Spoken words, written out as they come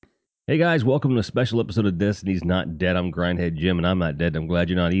Hey guys, welcome to a special episode of Destiny's Not Dead. I'm Grindhead Jim, and I'm not dead. I'm glad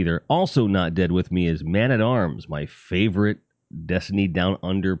you're not either. Also not dead with me is Man at Arms, my favorite Destiny Down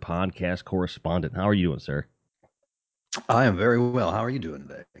Under podcast correspondent. How are you doing, sir? I am very well. How are you doing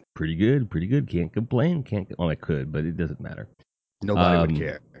today? Pretty good, pretty good. Can't complain. Can't. Well, I could, but it doesn't matter. Nobody would Um,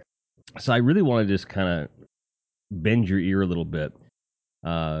 care. so I really want to just kind of bend your ear a little bit.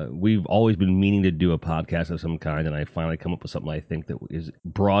 We've always been meaning to do a podcast of some kind, and I finally come up with something I think that is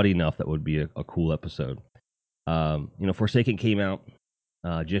broad enough that would be a cool episode. Forsaken came out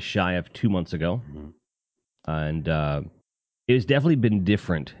just shy of 2 months ago, and it has definitely been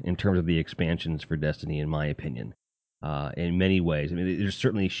different in terms of the expansions for Destiny, in my opinion. In many ways, I mean, there's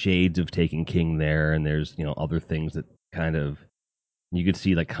certainly shades of Taken King there, and there's other things that kind of you could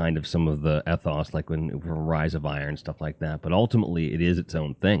see like kind of some of the ethos, like when Rise of Iron stuff like that. But ultimately, it is its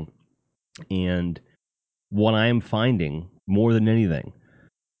own thing, and what I am finding more than anything,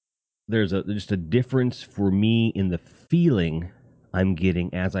 there's just a difference for me in the feeling I'm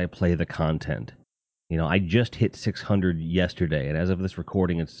getting as I play the content. I just hit 600 yesterday, and as of this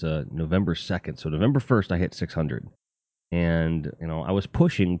recording, it's November 2nd. So November 1st, I hit 600, and I was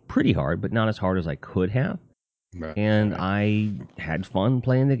pushing pretty hard, but not as hard as I could have. Right. And I had fun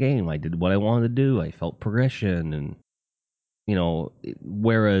playing the game. I did what I wanted to do. I felt progression, and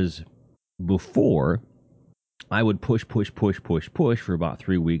whereas before I would push for about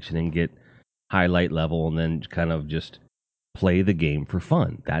 3 weeks and then get highlight level and then kind of just play the game for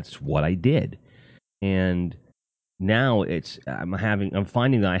fun. That's what I did. And now I'm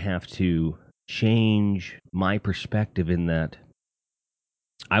finding that I have to change my perspective in that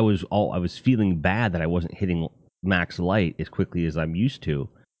I was feeling bad that I wasn't hitting max light as quickly as I'm used to,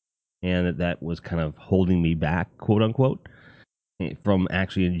 and that was kind of holding me back, quote unquote, from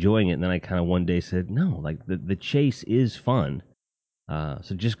actually enjoying it. And then I kind of one day said, no, like the chase is fun.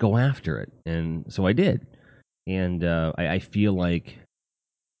 So just go after it. And so I did. And I feel like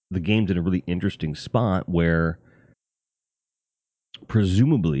the game's in a really interesting spot where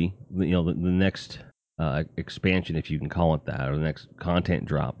presumably, the next expansion, if you can call it that, or the next content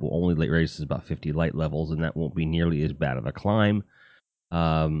drop will only raise about 50 light levels, and that won't be nearly as bad of a climb.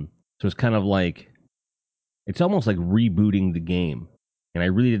 So it's kind of like, it's almost like rebooting the game. And I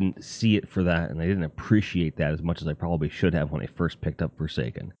really didn't see it for that, and I didn't appreciate that as much as I probably should have when I first picked up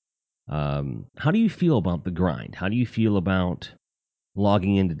Forsaken. How do you feel about the grind? How do you feel about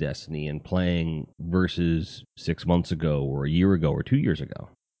logging into Destiny and playing versus 6 months ago or a year ago or 2 years ago?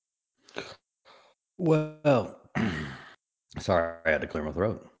 Well, sorry, I had to clear my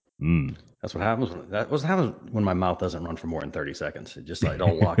throat. Mm. That's what happens. That was happens when my mouth doesn't run for more than 30 seconds. It just it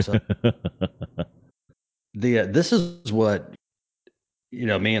all locks up. This is what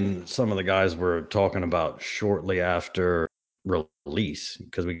me and some of the guys were talking about shortly after release,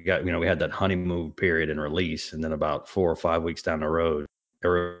 because we had that honeymoon period in release, and then about 4 or 5 weeks down the road,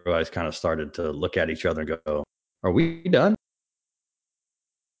 everybody's kind of started to look at each other and go, "Are we done?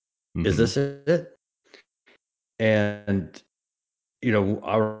 Is Mm-hmm. this it?" And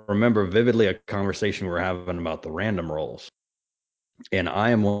I remember vividly a conversation we were having about the random rolls. And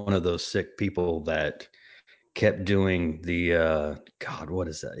I am one of those sick people that kept doing the God, what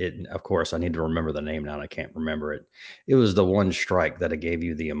is that? Of course, I need to remember the name now, and I can't remember it. It was the one strike that it gave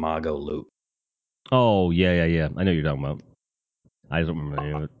you the Imago loop. Oh, yeah. I know what you're talking about. I just don't remember the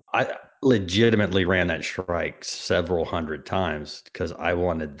name of it. I legitimately ran that strike several hundred times because I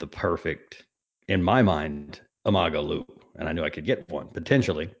wanted the perfect, in my mind, Imago loop, and I knew I could get one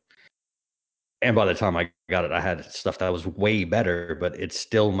potentially. And by the time I got it, I had stuff that was way better, but it's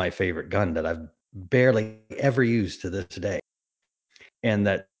still my favorite gun that I've barely ever used to this day. And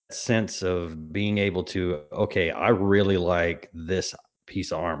that sense of being able to, okay, I really like this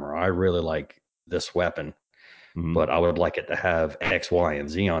piece of armor. I really like this weapon, Mm-hmm. but I would like it to have X, Y, and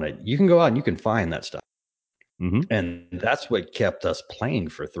Z on it. You can go out and you can find that stuff. Mm-hmm. And that's what kept us playing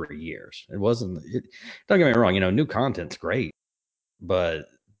for 3 years. Don't get me wrong, new content's great, but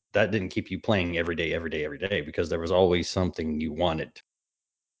that didn't keep you playing every day, because there was always something you wanted.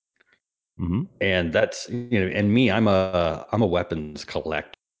 Mm-hmm. And that's, and me, I'm a weapons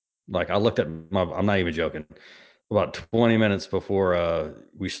collector. Like, I looked at I'm not even joking. About 20 minutes before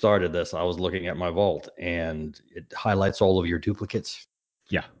we started this, I was looking at my vault, and it highlights all of your duplicates.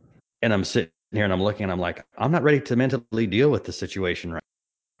 Yeah. And I'm sitting here and I'm looking and I'm like, I'm not ready to mentally deal with the situation right.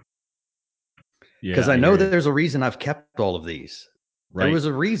 Yeah, Because I I know hear that you. there's a reason I've kept all of these. There Right. was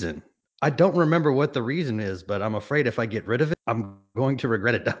a reason. I don't remember what the reason is, but I'm afraid if I get rid of it, I'm going to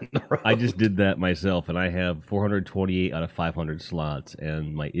regret it down the road. I just did that myself, and I have 428 out of 500 slots,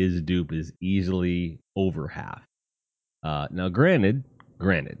 and my is dupe is easily over half. Now, granted,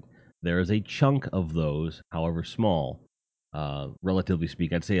 there is a chunk of those, however small, relatively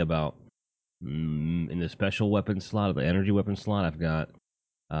speak. I'd say about in the special weapon slot, the energy weapon slot, I've got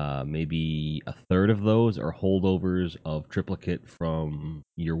maybe a third of those are holdovers of triplicate from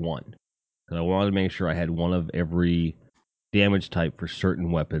year one. Because I wanted to make sure I had one of every damage type for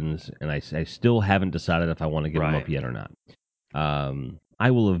certain weapons, and I still haven't decided if I want to give them up yet or not.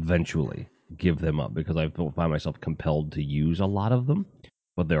 I will eventually give them up because I find myself compelled to use a lot of them.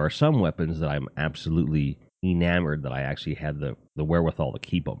 But there are some weapons that I'm absolutely enamored that I actually had the wherewithal to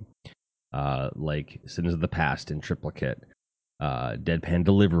keep them. Like Sins of the Past in triplicate, Deadpan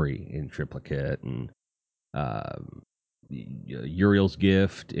Delivery in triplicate, and Uriel's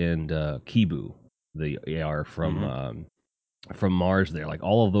Gift and Kibu, the AR from Mars. There, like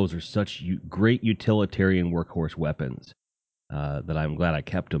all of those are such great utilitarian workhorse weapons that I'm glad I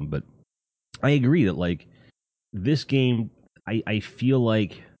kept them. But I agree that like this game, I feel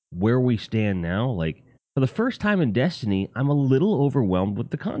like where we stand now, like for the first time in Destiny, I'm a little overwhelmed with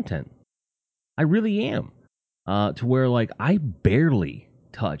the content. I really am. To where like I barely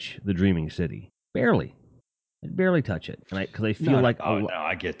touch the Dreaming City, barely. I barely touch it, and because I feel no,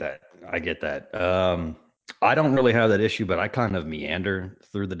 I get that. I get that. I don't really have that issue, but I kind of meander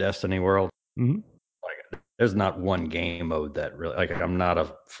through the Destiny world. Mm-hmm. Like, there's not one game mode that really like. I'm not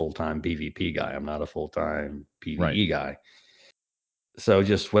a full time PvP guy. I'm not a full time PvE guy. So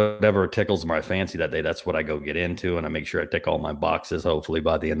just whatever tickles my fancy that day, that's what I go get into, and I make sure I tick all my boxes. Hopefully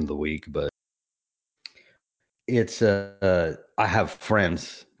by the end of the week, but it's I have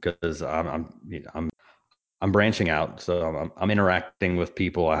friends because I'm branching out, so I'm interacting with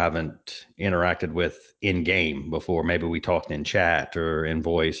people I haven't interacted with in game before. Maybe we talked in chat or in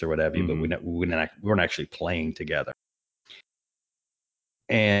voice or whatever, but we weren't actually playing together.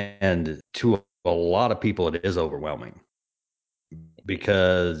 And to a lot of people, it is overwhelming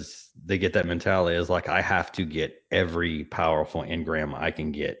because they get that mentality is like I have to get every powerful engram I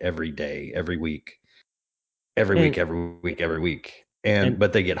can get every day, every week, every week,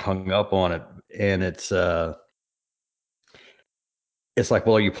 but they get hung up on it, and it's like,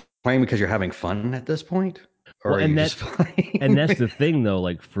 well, are you playing because you're having fun at this point? Or are you just playing? And that's the thing, though.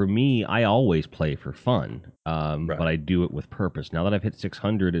 Like, for me, I always play for fun, but I do it with purpose. Now that I've hit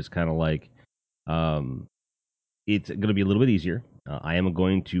 600, it's kind of like it's going to be a little bit easier. I am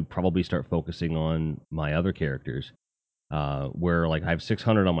going to probably start focusing on my other characters, where, like, I have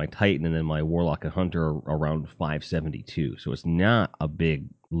 600 on my Titan, and then my Warlock and Hunter are around 572. So it's not a big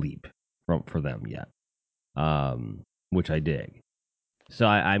leap for them yet, which I dig. So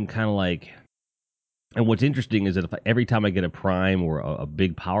I'm kind of like, and what's interesting is that every time I get a prime or a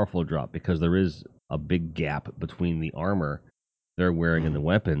big powerful drop, because there is a big gap between the armor they're wearing and the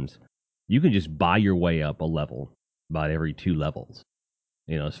weapons, you can just buy your way up a level about every 2 levels.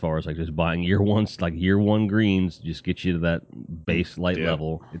 You know, as far as like just buying year one greens, just get you to that base light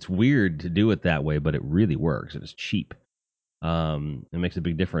level. It's weird to do it that way, but it really works. It's cheap. It makes a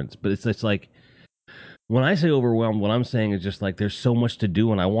big difference. But it's like, when I say overwhelmed, what I'm saying is just like there's so much to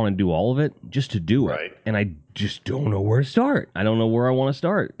do and I want to do all of it just to do it. And I just don't know where to start. I don't know where I want to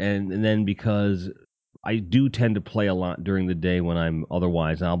start. And then because I do tend to play a lot during the day when I'm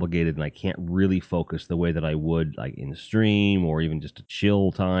otherwise obligated and I can't really focus the way that I would like in stream or even just a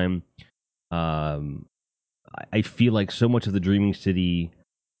chill time. I feel like so much of the Dreaming City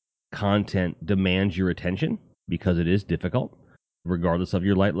content demands your attention because it is difficult, regardless of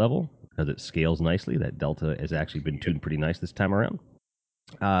your light level, because it scales nicely. That delta has actually been tuned pretty nice this time around.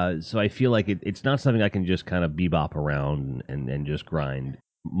 So I feel like it's not something I can just kind of bebop around and just grind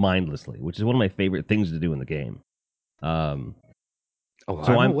mindlessly, which is one of my favorite things to do in the game. So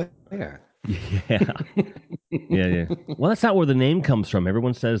I'm aware. Yeah. Yeah. Well, that's not where the name comes from.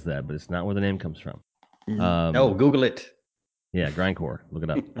 Everyone says that, but it's not where the name comes from. No, Google it. Yeah, Grindcore. Look it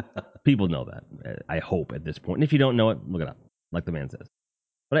up. People know that, I hope, at this point. And if you don't know it, look it up, like the man says.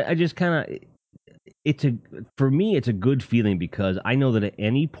 But I just kind of, for me, it's a good feeling because I know that at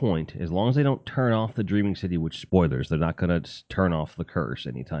any point, as long as they don't turn off the Dreaming City, which spoilers, they're not going to turn off the curse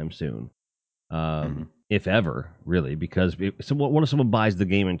anytime soon. If ever, really, because what if someone buys the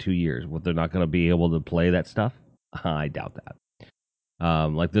game in 2 years? What, they're not going to be able to play that stuff? I doubt that.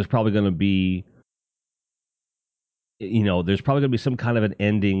 Like, there's probably going to be, there's probably going to be some kind of an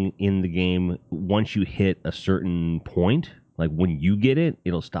ending in the game once you hit a certain point. Like, when you get it,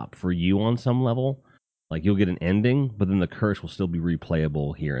 it'll stop for you on some level. Like, you'll get an ending, but then the curse will still be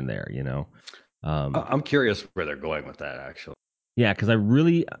replayable here and there, I'm curious where they're going with that, actually. Yeah, because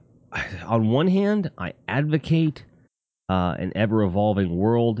on one hand, I advocate an ever-evolving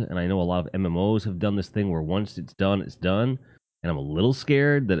world, and I know a lot of MMOs have done this thing where once it's done, it's done. And I'm a little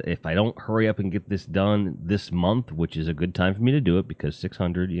scared that if I don't hurry up and get this done this month, which is a good time for me to do it because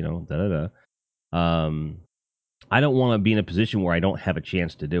 600, da da da. I don't want to be in a position where I don't have a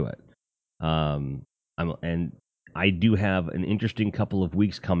chance to do it. And I do have an interesting couple of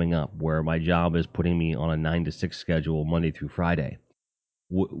weeks coming up where my job is putting me on a 9 to 6 schedule Monday through Friday,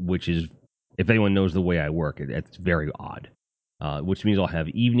 which is, if anyone knows the way I work, it's very odd. Which means I'll have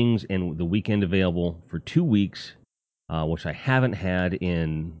evenings and the weekend available for 2 weeks, which I haven't had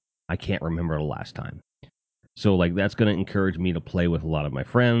in, I can't remember the last time. So like that's going to encourage me to play with a lot of my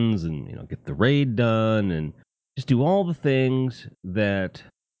friends and get the raid done and just do all the things that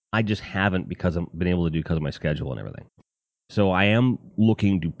I just haven't been able to do because of my schedule and everything. So I am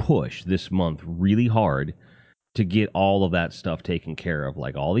looking to push this month really hard to get all of that stuff taken care of.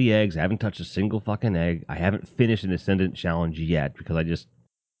 Like all the eggs, I haven't touched a single fucking egg. I haven't finished an Ascendant challenge yet because I just,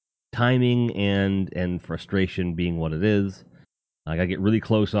 timing and frustration being what it is. Like I get really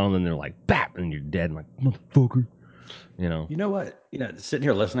close on them and they're like, bap, and you're dead. I'm like, motherfucker. You know what? Sitting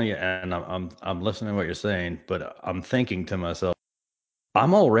here listening to you, and I'm listening to what you're saying, but I'm thinking to myself,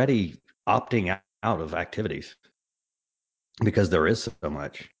 I'm already opting out of activities because there is so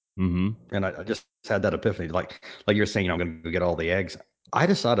much. Mm-hmm. And I just had that epiphany, like you're saying, I'm going to go get all the eggs. I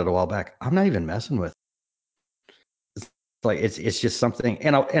decided a while back, I'm not even messing with. It's like it's just something,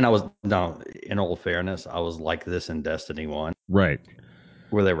 and I was, no. In all fairness, I was like this in Destiny 1, Right.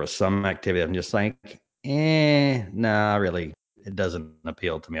 where there was some activity. I'm just like, nah, really, it doesn't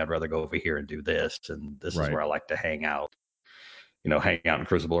appeal to me. I'd rather go over here and do this, and this is Right. where I like to hang out. Hang out in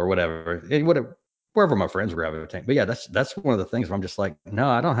Crucible or whatever, wherever my friends gravitate. But yeah, that's one of the things where I'm just like, no,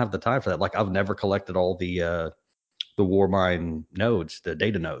 I don't have the time for that. Like I've never collected all the Warmind nodes, the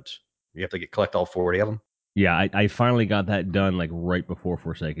data nodes. You have to collect all 40 of them. Yeah, I finally got that done like right before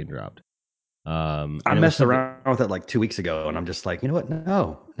Forsaken dropped. I messed around with it like 2 weeks ago, and I'm just like, you know what?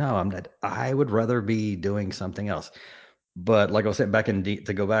 No, I'm not. I would rather be doing something else. But like I was saying,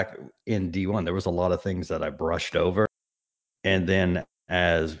 to go back in D1, there was a lot of things that I brushed over. And then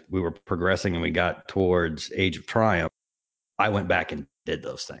as we were progressing and we got towards Age of Triumph, I went back and did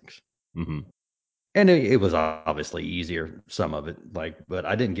those things. Mm-hmm. And it was obviously easier, some of it, but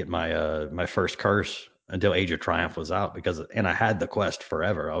I didn't get my my first curse until Age of Triumph was out and I had the quest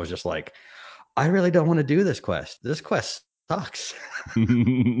forever. I was just like, I really don't want to do this quest. This quest sucks.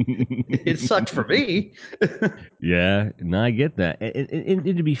 It sucked for me. Yeah, no, I get that. And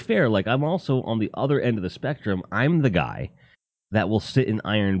to be fair, like I'm also on the other end of the spectrum. I'm the guy that will sit in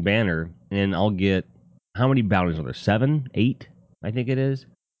Iron Banner and I'll get, how many bounties are there? 7, 8, I think it is.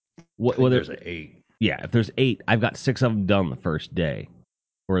 I think there's an 8. Yeah, if there's 8, I've got 6 of them done the first day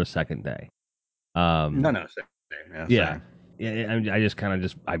or the second day. No, same. Yeah, I just kind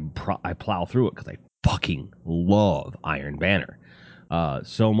of I plow through it because I fucking love Iron Banner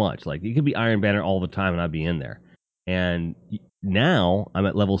so much. Like it could be Iron Banner all the time and I'd be in there. And now I'm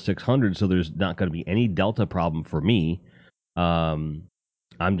at level 600, so there's not going to be any Delta problem for me.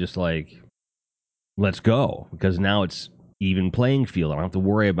 I'm just like, let's go, because now it's even playing field. I don't have to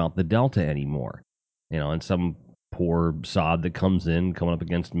worry about the Delta anymore. And some poor sod that comes in coming up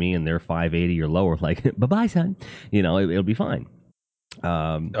against me and they're 580 or lower, like, bye bye, son. It'll be fine. It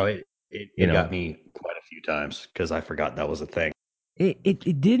got me quite a few times because I forgot that was a thing.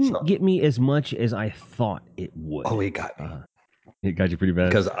 It didn't get me as much as I thought it would. Oh, it got me. It got you pretty bad.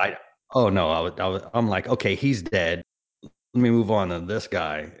 Because I'm like, okay, he's dead. Let me move on to this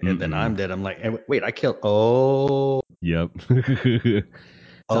guy, and then I'm dead. I'm like, wait, I killed. Oh, yep.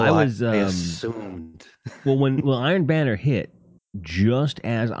 So I assumed. Well, when Iron Banner hit, just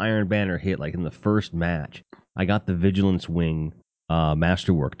as Iron Banner hit, like in the first match, I got the Vigilance Wing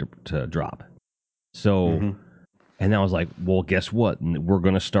Masterwork to drop. So, and I was like, well, guess what? We're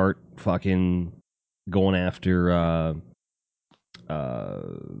gonna start fucking going after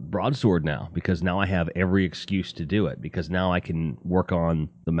Broadsword now, because now I have every excuse to do it, because now I can work on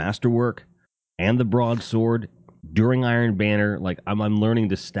the Masterwork and the Broadsword during Iron Banner. Like I'm learning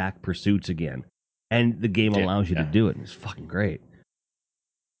to stack pursuits again, and the game allows you to do it. And it's fucking great.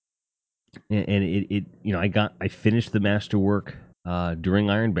 And I finished the Masterwork during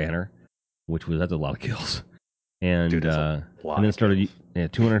Iron Banner, that's a lot of kills, and and then started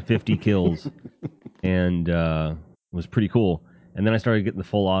 250 kills, and it was pretty cool. And then I started getting the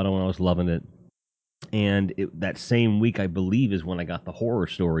full auto, and I was loving it. And that same week, I believe, is when I got the horror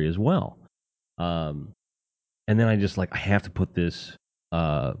story as well. And then I just I have to put this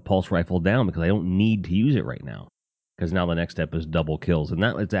pulse rifle down because I don't need to use it right now. Because now the next step is double kills, and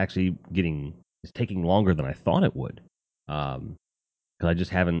that it's actually it's taking longer than I thought it would. Because I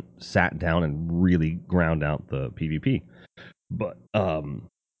just haven't sat down and really ground out the PvP. But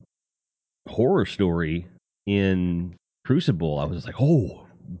Horror Story in Crucible, I was just like, oh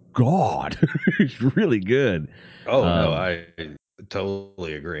God, it's really good. Oh no, I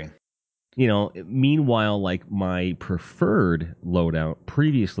totally agree. You know, meanwhile, like my preferred loadout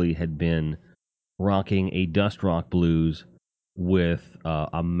previously had been rocking a Dust Rock Blues with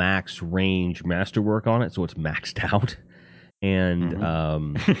a max range masterwork on it, so it's maxed out, and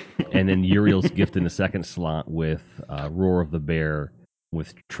and then Uriel's Gift in the second slot with Roar of the Bear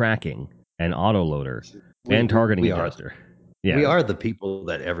with tracking and autoloader and targeting adjuster. Yeah. We are the people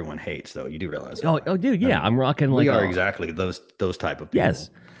that everyone hates, though. You do realize that. Oh, dude, yeah, I'm rocking like we are exactly those type of people. Yes.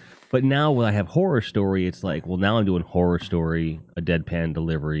 But now when I have Horror Story, it's like, well, now I'm doing Horror Story, a Deadpan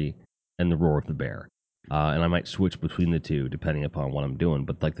Delivery, and the Roar of the Bear. And I might switch between the two depending upon what I'm doing.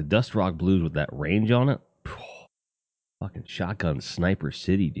 But like the Dust Rock Blues with that range on it, fucking shotgun sniper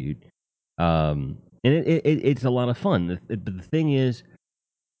city, dude. And it's a lot of fun. But the thing is,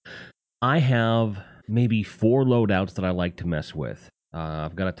 I have maybe 4 loadouts that I like to mess with.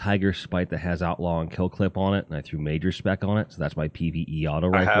 I've got a Tiger Spite that has Outlaw and Kill Clip on it, and I threw Major Spec on it, so that's my PvE auto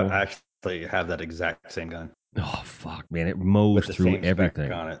rifle. I actually have that exact same gun. Oh fuck, man! It mows through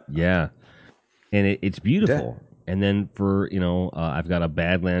everything. On it. Yeah, and it's beautiful. Yeah. And then for I've got a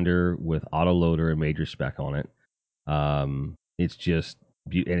Badlander with autoloader and Major Spec on it. It's just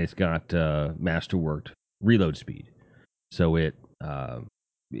and it's got masterworked reload speed, so it.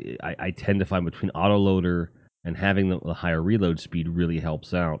 I tend to find between autoloader and having the higher reload speed really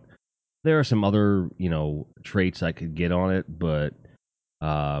helps out. There are some other traits I could get on it, but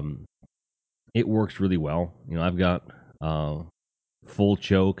it works really well. I've got full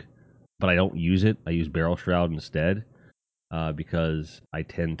choke, but I don't use it. I use barrel shroud instead because I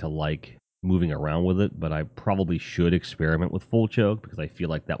tend to like moving around with it. But I probably should experiment with full choke because I feel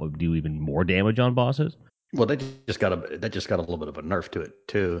like that would do even more damage on bosses. Well, that just got a little bit of a nerf to it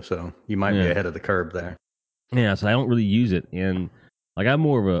too, so you might be ahead of the curve there. Yeah, so I don't really use it, and like I'm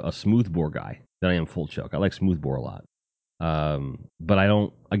more of a smoothbore guy than I am full choke. I like smoothbore a lot, but I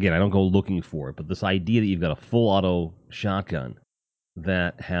don't go looking for it. But this idea that you've got a full auto shotgun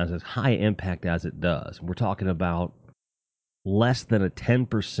that has as high impact as it does, we're talking about less than a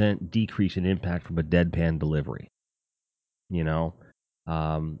 10% decrease in impact from a deadpan delivery.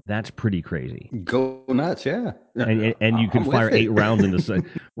 That's pretty crazy. Go nuts, yeah. And you can fire 8 rounds in the sun.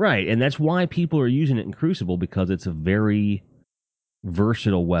 Right, and that's why people are using it in Crucible, because it's a very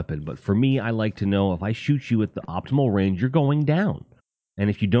versatile weapon. But for me, I like to know if I shoot you at the optimal range, you're going down. And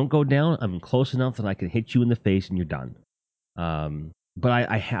if you don't go down, I'm close enough that I can hit you in the face and you're done. But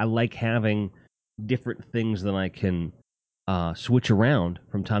I like having different things that I can switch around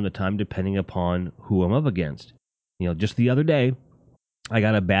from time to time depending upon who I'm up against. Just the other day, I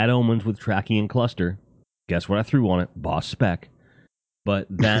got a Bad Omens with tracking and cluster. Guess what I threw on it? Boss Spec. But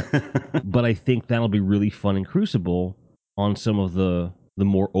I think that'll be really fun in Crucible on some of the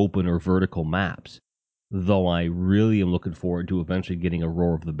more open or vertical maps. Though I really am looking forward to eventually getting a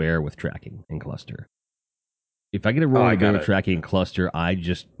Roar of the Bear with tracking and cluster. If I get a Roar of the Bear with tracking and cluster,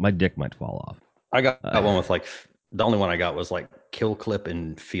 my dick might fall off. I got one with the only one I got was like Kill Clip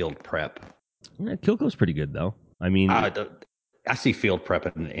and Field Prep. Yeah, Kill Clip's pretty good though. I mean, I see Field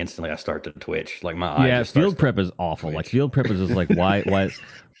Prep and instantly I start to twitch. Like my eye. Yeah, Field Prep is awful. Twitch. Like Field Prep is just like why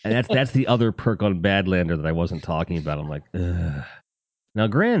and that's the other perk on Badlander that I wasn't talking about. I'm like, ugh. Now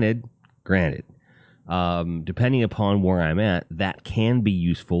granted, depending upon where I'm at, that can be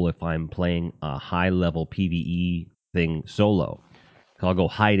useful if I'm playing a high level PvE thing solo. I'll go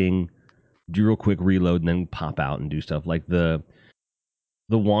hiding, do real quick reload, and then pop out and do stuff like the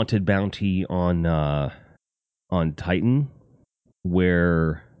wanted bounty on Titan,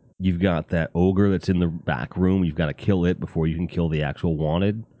 where you've got that ogre that's in the back room. You've got to kill it before you can kill the actual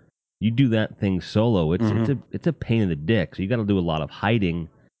wanted. You do that thing solo. It's a pain in the dick. So you got to do a lot of hiding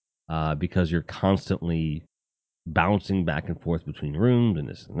because you're constantly bouncing back and forth between rooms and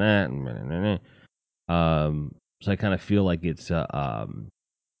this and that. So I kind of feel like it's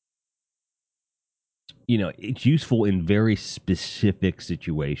it's useful in very specific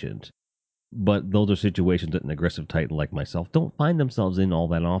situations. But those are situations that an aggressive Titan like myself don't find themselves in all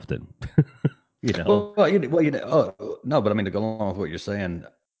that often. no, but I mean, to go along with what you're saying,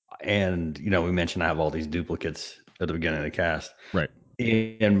 and we mentioned I have all these duplicates at the beginning of the cast. Right.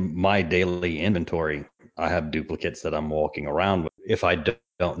 In my daily inventory, I have duplicates that I'm walking around with. If I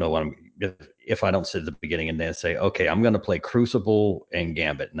don't know what if I don't sit at the beginning and then say, okay, I'm going to play Crucible and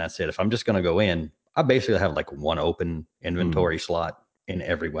Gambit, and that's it. If I'm just going to go in, I basically have like one open inventory slot in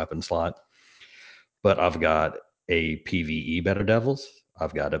every weapon slot. But I've got a PvE Better Devils.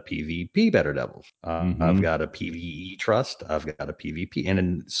 I've got a PvP Better Devils. I've Mm-hmm. got a PvE Trust. I've got a PvP, and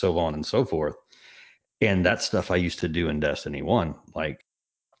then so on and so forth. And that stuff I used to do in Destiny 1. Like,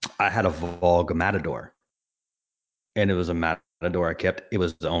 I had a Vogue Matador, and it was a Matador I kept. It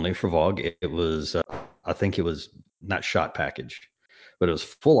was only for Vogue. It was, I think it was not shot package, but it was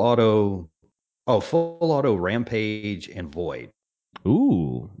full auto. Oh, full auto Rampage and Void.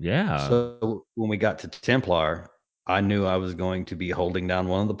 Ooh, yeah. So when we got to Templar, I knew I was going to be holding down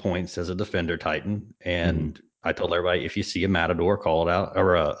one of the points as a defender Titan. Mm-hmm. And I told everybody, if you see a Matador, call it out,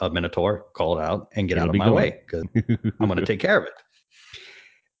 or a Minotaur, call it out and get It'll out of be my gone. way because I'm going to take care of it.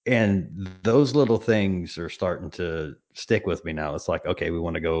 And those little things are starting to stick with me now. It's like, okay, we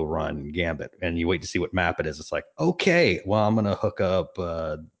want to go run Gambit, and you wait to see what map it is. It's like, okay, well, I'm going to hook up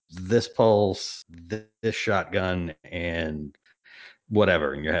this pulse, this shotgun, and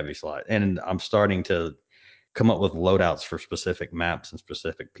whatever in your heavy slot. And I'm starting to come up with loadouts for specific maps and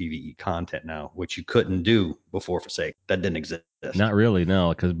specific PvE content now, which you couldn't do before Forsake. That didn't exist. Not really, no,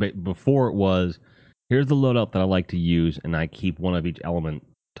 because before it was, here's the loadout that I like to use, and I keep one of each element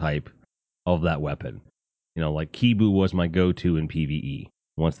type of that weapon. You know, like Kibu was my go-to in PvE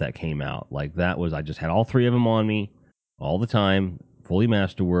once that came out. Like that was, I just had all three of them on me all the time, fully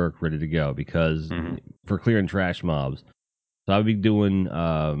masterwork, ready to go. Because for clearing trash mobs, so I would be doing,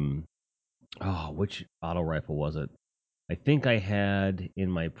 which auto rifle was it? I think I had in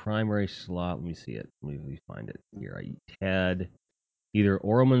my primary slot. Let me see it. Let me find it here. I had either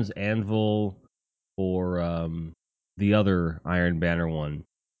Oroman's Anvil or the other Iron Banner one,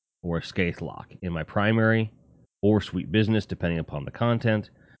 or a Skaithlock in my primary, or Sweet Business, depending upon the content.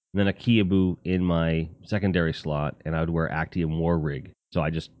 And then a Kiabu in my secondary slot, and I would wear Actium War Rig. So I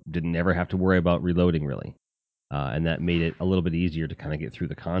just didn't ever have to worry about reloading, really. And that made it a little bit easier to kind of get through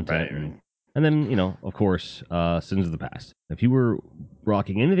the content. Right. And then, you know, of course, Sins of the Past. If you were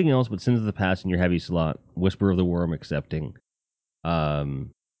rocking anything else but Sins of the Past in your heavy slot, Whisper of the Worm accepting, um,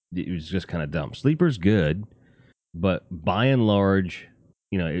 it was just kind of dumb. Sleeper's good, but by and large,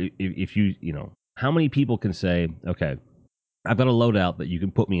 you know, if you, you know, how many people can say, okay, I've got a loadout that you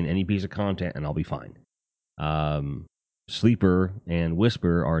can put me in any piece of content and I'll be fine. Um, Sleeper and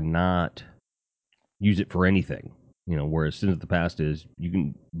Whisper are not use it for anything. You know, whereas Sins of the Past is you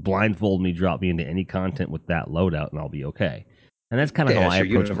can blindfold me, drop me into any content with that loadout, and I'll be okay. And that's kind of how Yeah, I it's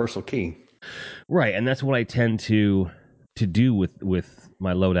your approach universal key. right, and that's what I tend to do with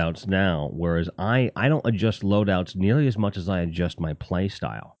my loadouts now. Whereas I don't adjust loadouts nearly as much as I adjust my play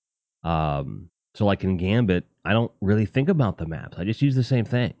style. So like in Gambit, I don't really think about the maps. I just use the same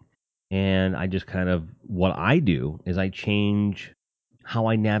thing, and I just kind of what I do is I change how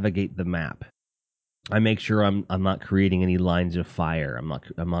I navigate the map. I make sure I'm not creating any lines of fire. I'm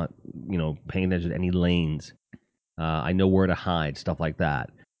not you know paying attention to any lanes. I know where to hide, stuff like that,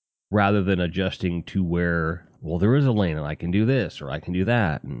 rather than adjusting to where well there is a lane and I can do this or I can do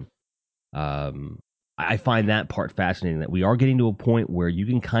that. And um, I find that part fascinating that we are getting to a point where you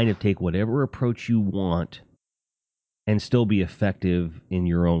can kind of take whatever approach you want and still be effective in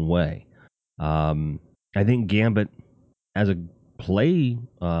your own way. Um, I think Gambit as a play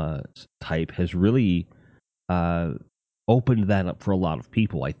type has really uh, opened that up for a lot of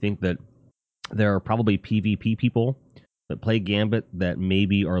people. I think that there are probably PvP people that play Gambit that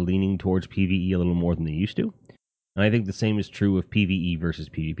maybe are leaning towards PvE a little more than they used to. And I think the same is true of PvE versus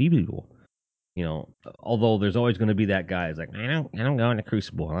PvP people. You know, although there's always going to be that guy who's like, I don't go into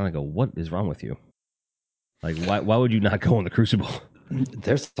Crucible. And I go, what is wrong with you? Like, why would you not go in the Crucible?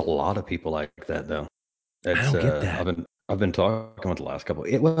 There's a lot of people like that, though. I It's don't get I've that. been talking with the last couple.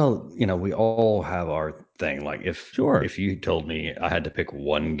 Well, you know, we all have our thing. Like Sure. if you told me I had to pick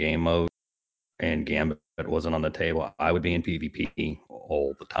one game mode and Gambit wasn't on the table, I would be in PvP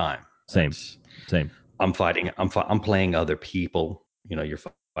all the time. Same. That's Same. I'm playing other people. You know, you're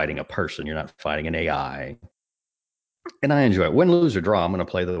fighting a person. You're not fighting an AI. And I enjoy it. Win, lose, or draw, I'm going to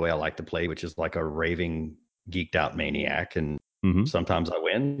play the way I like to play, which is like a raving, geeked out maniac. And Mm-hmm. sometimes I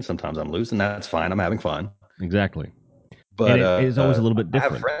win, sometimes I'm losing. That's fine. I'm having fun. Exactly. And But it is always a little bit I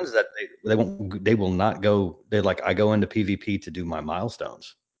have different. friends that they will not go. They like I go into PvP to do my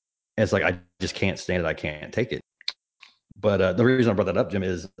milestones. And it's like I just can't stand it. I can't take it. But the reason I brought that up, Jim,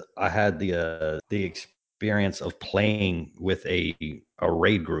 is I had the experience of playing with a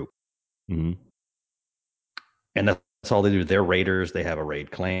raid group, Mm-hmm. and that's all they do. They're raiders. They have a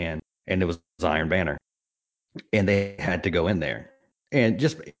raid clan, and it was Iron Banner, and they had to go in there. And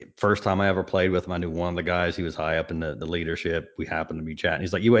just first time I ever played with him, I knew one of the guys. He was high up in the leadership. We happened to be chatting.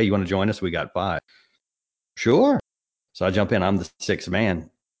 He's like, "You want to join us? We got 5." Sure. So I jump in. I'm the sixth man,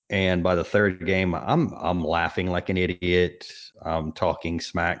 And by the third game, I'm laughing like an idiot. I'm talking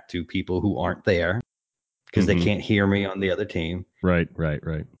smack to people who aren't there because they can't hear me on the other team. Right.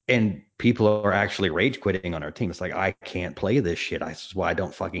 And people are actually rage quitting on our team. It's like, I can't play this shit. That's why I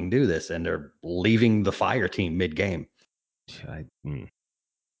don't fucking do this. And they're leaving the fire team mid game.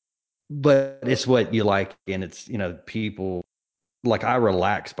 But it's what you like. And it's, people like, I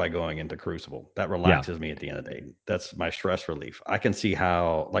relax by going into Crucible. That relaxes me at the end of the day. That's my stress relief. I can see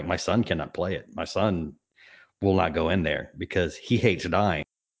how, like, my son cannot play it. My son will not go in there because he hates dying.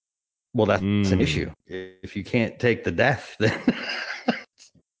 Well, that's an issue. If you can't take the death, then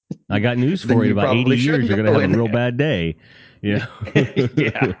I got news then for you. you About 80 probably years, shouldn't you're going to go have a in real there. bad day. Yeah.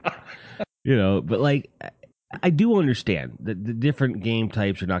 But like, I do understand that the different game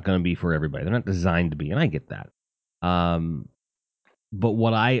types are not going to be for everybody. They're not designed to be, and I get that. But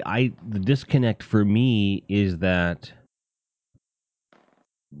what the disconnect for me is that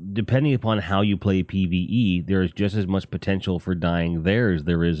depending upon how you play PvE, there is just as much potential for dying there as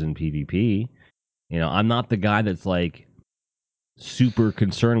there is in PvP. I'm not the guy that's like super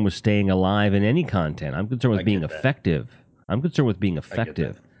concerned with staying alive in any content. I'm concerned with being effective. I'm concerned with being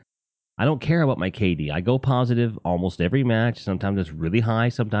effective. I don't care about my KD. I go positive almost every match. Sometimes it's really high.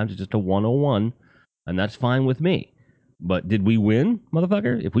 Sometimes it's just a 101, and that's fine with me. But did we win,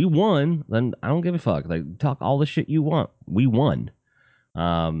 motherfucker? If we won, then I don't give a fuck. Like, talk all the shit you want. We won.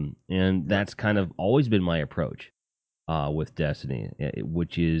 And that's kind of always been my approach with Destiny,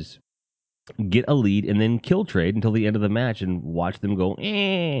 which is get a lead and then kill trade until the end of the match and watch them go,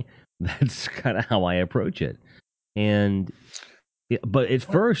 eh. That's kind of how I approach it. And but at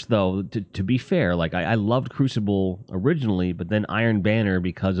first, though, to be fair, like I loved Crucible originally, but then Iron Banner,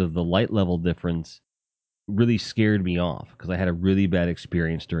 because of the light level difference, really scared me off because I had a really bad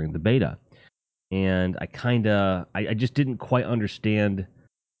experience during the beta. And I just didn't quite understand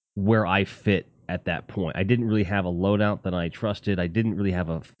where I fit at that point. I didn't really have a loadout that I trusted. I didn't really have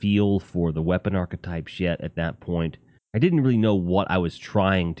a feel for the weapon archetypes yet at that point. I didn't really know what I was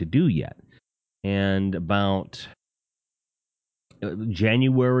trying to do yet. And about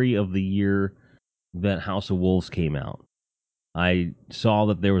January of the year that House of Wolves came out, I saw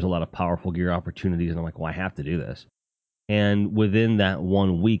that there was a lot of powerful gear opportunities, and I'm like, well, I have to do this. And within that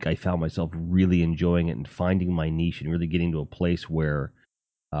 1 week, I found myself really enjoying it and finding my niche and really getting to a place where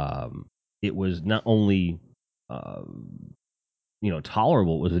it was not only uh,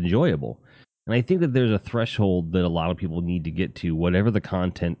 tolerable, it was enjoyable. And I think that there's a threshold that a lot of people need to get to, whatever the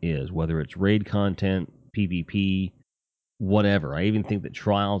content is, whether it's raid content, PvP, whatever. I even think that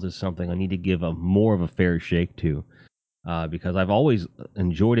trials is something I need to give a more of a fair shake to, because I've always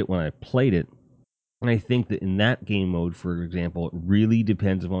enjoyed it when I played it. And I think that in that game mode, for example, it really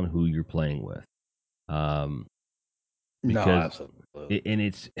depends upon who you're playing with. Because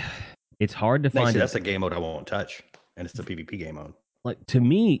it's hard to find. That's a game mode I won't touch, and it's a PvP game mode. Like, to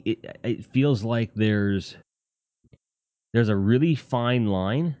me, it feels like there's a really fine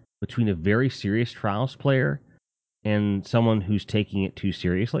line between a very serious trials player and someone who's taking it too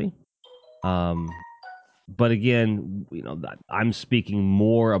seriously. But again, I'm speaking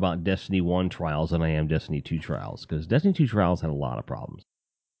more about Destiny 1 trials than I am Destiny 2 trials, because Destiny 2 trials had a lot of problems.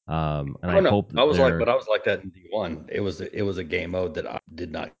 And I hope that I was like that in D1. It was a game mode that I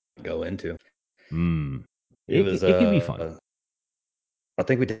did not go into. It can be fun. I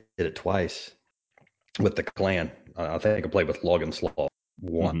think we did it twice with the clan. I think I played with Logan Slaw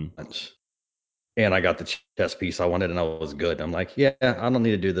once, and I got the chess piece I wanted, and I was good. I'm like, yeah, I don't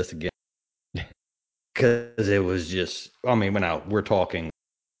need to do this again, because it was just. I mean, we're talking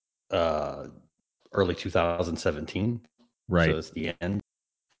early 2017, right? So it's the end.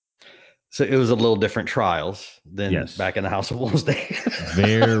 So it was a little different trials than back in the House of Wolves days.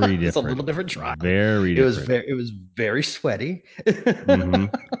 Very different. It's a little different trial. Very different. It was very sweaty. Everyone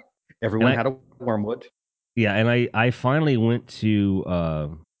had a wormwood. Yeah, and I finally went to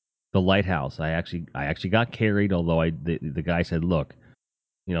the lighthouse. I actually got carried, although the guy said, look,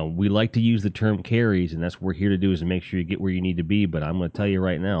 we like to use the term carries, and that's what we're here to do, is to make sure you get where you need to be. But I'm going to tell you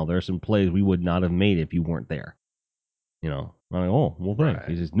right now, there are some plays we would not have made if you weren't there. I'm like, oh, well, thanks. Right.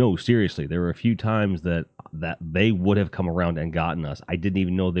 He says, no, seriously, there were a few times that they would have come around and gotten us. I didn't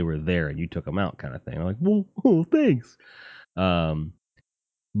even know they were there, and you took them out, kind of thing. I'm like, well, oh, thanks.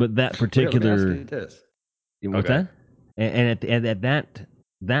 But that particular, what's that? And at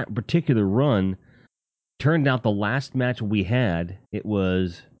that particular run, turned out the last match we had, it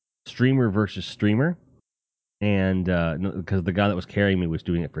was streamer versus streamer, and because the guy that was carrying me was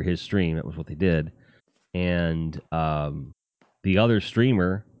doing it for his stream, that was what they did, and the other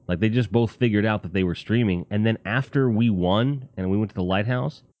streamer, like, they just both figured out that they were streaming, and then after we won and we went to the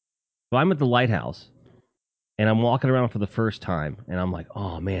lighthouse, So I'm at the lighthouse, and I'm walking around for the first time, and I'm like,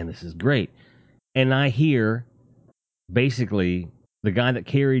 oh man, this is great. And I hear basically the guy that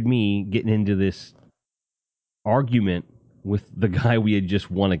carried me getting into this argument with the guy we had just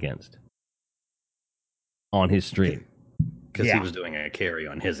won against on his stream. Because he was doing a carry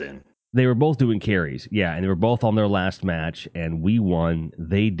on his end. They were both doing carries, yeah, and they were both on their last match, and we won.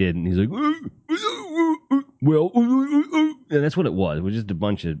 They didn't. He's like, well, and that's what it was. It was just a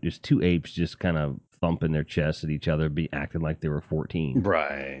bunch of just two apes just kind of thumping their chests at each other, be acting like they were 14.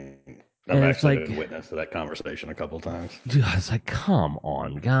 Right. I've actually been witness to that conversation a couple times. Dude, I was like, come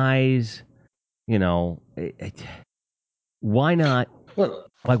on, guys. You know, why not?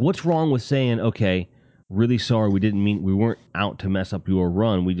 Like, what's wrong with saying, okay, really sorry, we weren't out to mess up your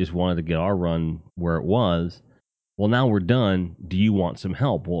run. We just wanted to get our run where it was. Well, now we're done. Do you want some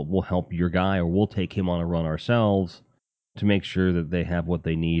help? We'll help your guy, or we'll take him on a run ourselves to make sure that they have what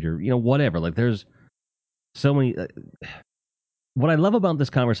they need, or, whatever. Like, there's so many. What I love about this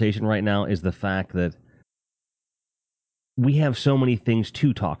conversation right now is the fact that we have so many things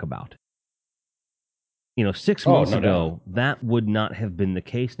to talk about. 6 months ago, that would not have been the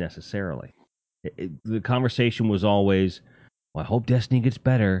case necessarily. The conversation was always, well, I hope Destiny gets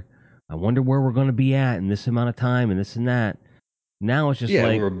better. I wonder where we're going to be at in this amount of time and this and that. Now it's just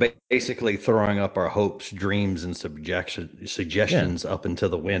like... we were basically throwing up our hopes, dreams, and suggestions up into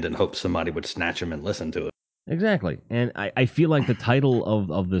the wind in hopes somebody would snatch them and listen to it. Exactly. And I feel like the title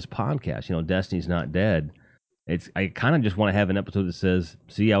of this podcast, Destiny's Not Dead, I kind of just want to have an episode that says,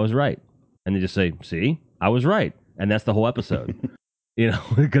 see, I was right. And they just say, see, I was right. And that's the whole episode.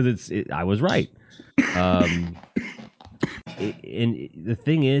 Because I was right. And the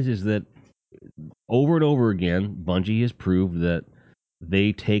thing is that over and over again, Bungie has proved that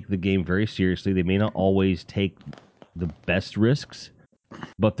they take the game very seriously. They may not always take the best risks,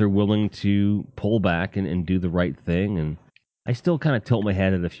 but they're willing to pull back and do the right thing. And I still kind of tilt my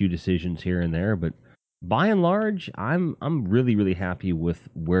head at a few decisions here and there, but by and large, I'm really, really happy with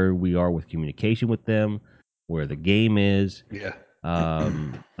where we are with communication with them, where the game is. Yeah.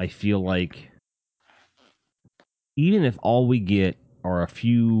 I feel like even if all we get are a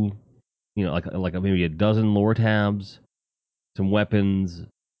few, like maybe a dozen lore tabs, some weapons,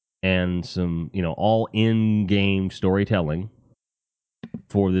 and some, all in-game storytelling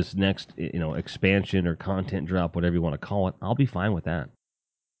for this next, expansion or content drop, whatever you want to call it, I'll be fine with that.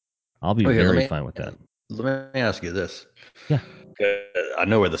 I'll be very fine with that. Let me ask you this. Yeah. I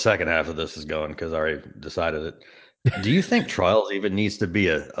know where the second half of this is going because I already decided it. Do you think Trials even needs to be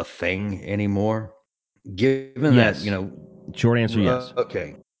a thing anymore? Given that, short answer, yes.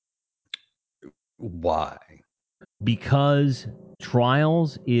 Okay. Why? Because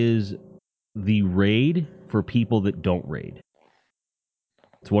Trials is the raid for people that don't raid.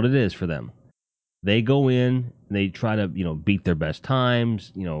 It's what it is for them. They go in, they try to, beat their best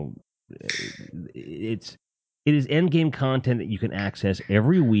times. It is end game content that you can access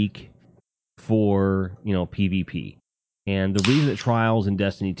every week for, PvP. And the reason that Trials in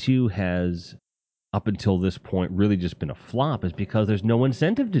Destiny 2 has, up until this point, really just been a flop is because there's no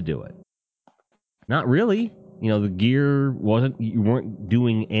incentive to do it. Not really. The gear you weren't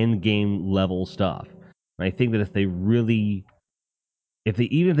doing end game level stuff. And I think that if they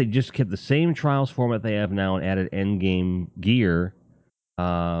just kept the same Trials format they have now and added end game gear,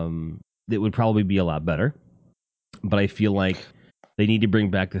 it would probably be a lot better. But I feel like they need to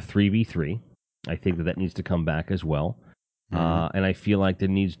bring back the 3v3. I think that needs to come back as well. Mm-hmm. And I feel like there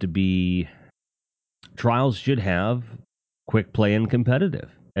needs to be... Trials should have quick play and competitive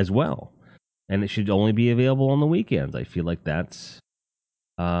as well. And it should only be available on the weekends. I feel like that's...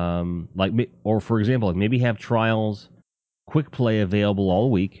 or for example, maybe have Trials quick play available all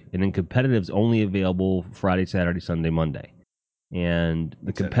week, and then competitive's only available Friday, Saturday, Sunday, Monday. And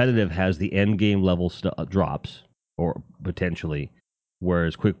the competitive has the end game level drops, or potentially,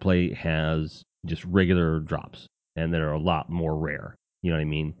 whereas quick play has just regular drops, and that are a lot more rare. You know what I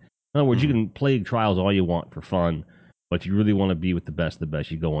mean? In other words, you can play Trials all you want for fun, but if you really want to be with the best of the best,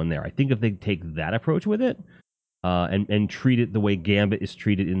 you go in there. I think if they take that approach with it, and treat it the way Gambit is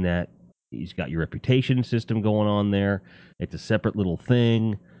treated, in that he's got your reputation system going on there. It's a separate little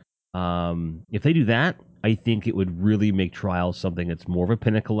thing. If they do that, I think it would really make Trials something that's more of a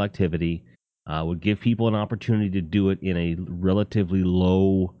pinnacle activity. Would give people an opportunity to do it in a relatively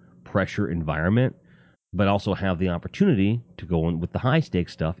low pressure environment, but also have the opportunity to go in with the high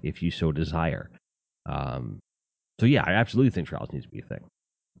stakes stuff if you so desire. So yeah, I absolutely think Trials needs to be a thing,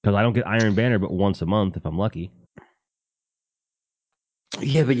 because I don't get Iron Banner but once a month if I'm lucky.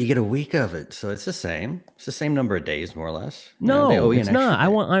 Yeah, but you get a week of it, so it's the same. It's the same number of days, more or less. You know, they owe No, you it's an extra not. I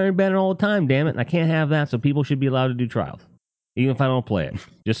day. want Iron Banner all the time, damn it. And I can't have that, so people should be allowed to do trials. Even if I don't play it.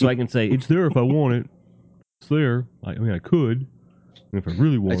 Just so I can say, it's there if I want it. It's there. I mean, I could. If I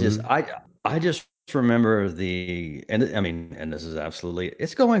really I wanted just it. I just remember and I mean, and this is absolutely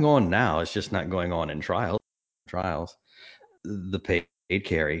it's going on now. It's just not going on in trials. The paid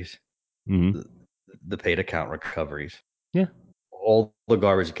carries, Mm-hmm. the paid account recoveries, Yeah. all the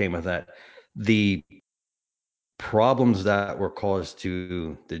garbage that came with that. The problems that were caused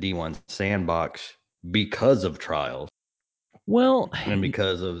to the D1 sandbox because of trials Well, and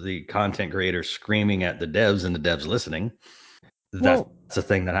because of the content creators screaming at the devs and the devs listening, that's well, the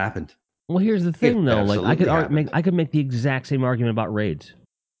thing that happened. well. Here's the It thing, though. Like, absolutely happened. I could make the exact same argument about raids,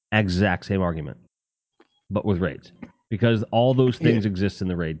 exact same argument, but with raids, because all those Yeah. things exist in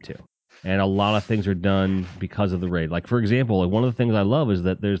the raid too, and a lot of things are done because of the raid. Like, for example, like one of the things I love is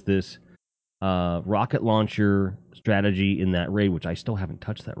that there's this rocket launcher strategy in that raid, which I still haven't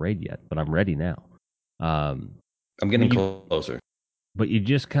touched that raid yet, but I'm ready now. Um, I'm but getting you closer. but you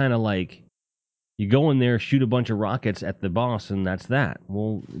just kind of like you go in there, shoot a bunch of rockets at the boss, and that's that.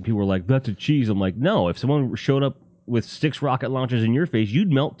 Well, people are like, "That's a cheese." I'm like, "No, if someone showed up with 6 rocket launchers in your face,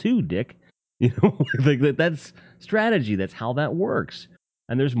 you'd melt too, dick." You know, like that's strategy. That's how that works.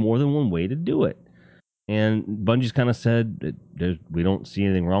 And there's more than one way to do it. And Bungie's kind of said that we don't see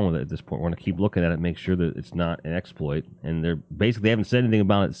anything wrong with it at this point. We're going to keep looking at it, make sure that it's not an exploit. And they're basically they haven't said anything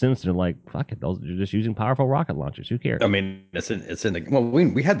about it since. They're like, "Fuck it, they're just using powerful rocket launchers. Who cares?" I mean, it's in the well,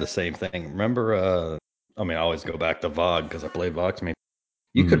 we had the same thing. Remember? I mean, I always go back to VOG because I play VOG. I mean,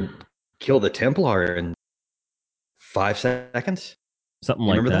 you Mm-hmm. could kill the Templar in 5 seconds. Something You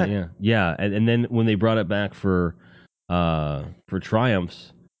like remember that, that? yeah, yeah. And then when they brought it back for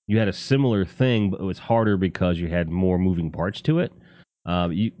triumphs, you had a similar thing, but it was harder because you had more moving parts to it.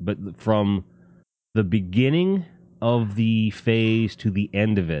 But from the beginning of the phase to the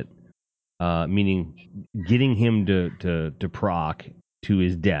end of it, meaning getting him to proc to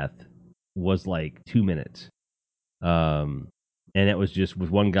his death was like 2 minutes. Um, and it was just with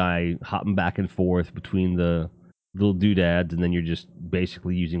one guy hopping back and forth between the little doodads, and then you're just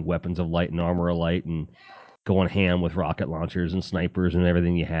basically using weapons of light and armor of light and going ham with rocket launchers and snipers and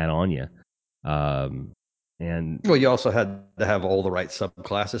everything you had on you. Um, and Well, you also had to have all the right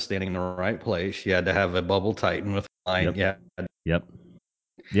subclasses standing in the right place. You had to have a bubble titan with line. yep, Yeah, yep,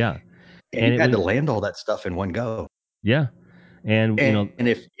 yeah, and and you it had was to land all that stuff in one go. yeah, and you And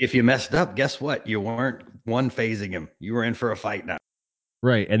know if you messed up, guess what? You weren't one phasing him. You were in for a fight now.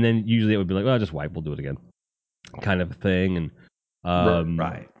 right, and then usually it would be like, well, just wipe, we'll do it again, kind of a thing, and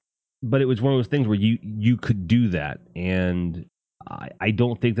Right. but it was one of those things where you could do that, and I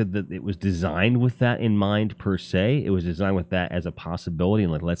don't think that it was designed with that in mind per se. It was designed with that as a possibility,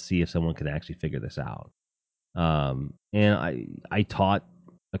 and like let's see if someone can actually figure this out. And I taught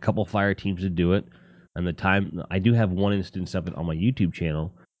a couple fire teams to do it, and the time I do have one instance of it on my YouTube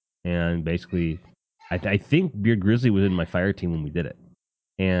channel, and basically, I think Beard Grizzly was in my fire team when we did it,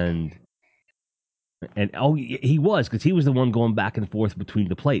 and oh he was because he was the one going back and forth between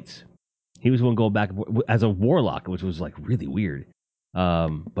the plates. He was the one going back and forth as a warlock, which was like really weird.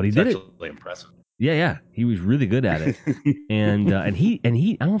 But he It's did it. actually impressive. Yeah, yeah. He was really good at it. And he I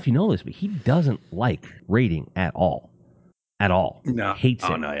don't know if you know this, but he doesn't like raiding at all. At all. No. Hates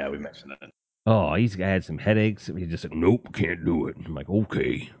Oh it. no, yeah, we mentioned that. Oh, he's had some headaches. He just said, "Nope, can't do it." I'm like,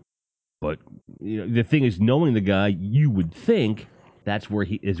 "Okay." But the thing is, knowing the guy, you would think that's where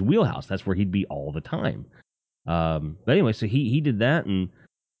his wheelhouse. That's where he'd be all the time. But anyway, so he did that, and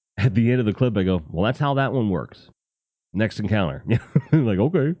at the end of the clip, I go, "Well, that's how that one works." Next encounter, like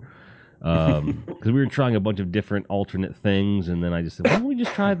okay, because we were trying a bunch of different alternate things, and then I just said, "Why don't we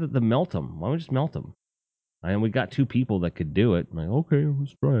just try the melt them? Why don't we just melt them?" And we got 2 people that could do it. I'm like, okay,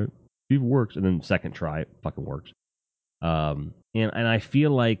 let's try it. See if it works. And then second try, it fucking works. And I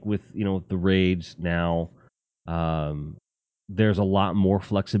feel like with the raids now, um, there's a lot more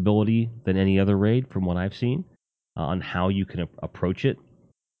flexibility than any other raid from what I've seen on how you can approach it.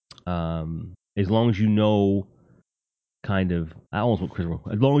 As long as you know, kind of, I almost went Chris.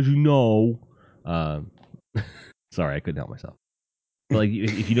 As long as you know, um, sorry, I couldn't help myself. But like,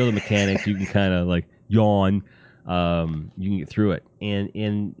 if you know the mechanics, you can kind of like yawn. You can get through it. And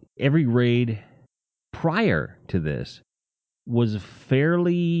in every raid prior to this was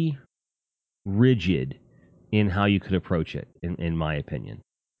fairly rigid in how you could approach it, in my opinion.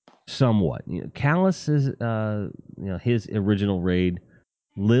 Somewhat. Callus is, his original raid,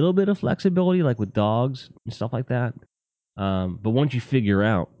 little bit of flexibility, like with dogs and stuff like that. But once you figure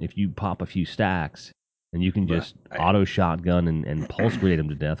out if you pop a few stacks, and you can just auto shotgun and pulse grenade them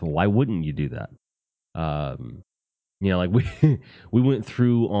to death. Well, why wouldn't you do that? Like we went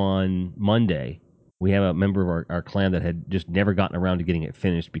through on Monday. We have a member of our clan that had just never gotten around to getting it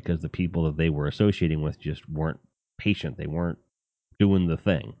finished because the people that they were associating with just weren't patient. They weren't doing the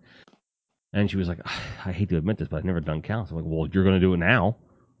thing. And she was like, I hate to admit this, but I've never done Callus. I'm like, well, you're going to do it now.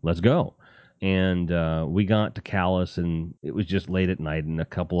 Let's go. And we got to Callus, and it was just late at night, and a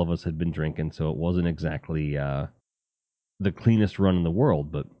couple of us had been drinking, so it wasn't exactly the cleanest run in the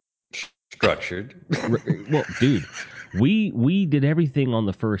world, but structured. Well, dude, we did everything on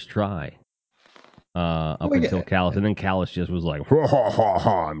the first try up until Callus, and then Callus just was like, ha, ha, ha,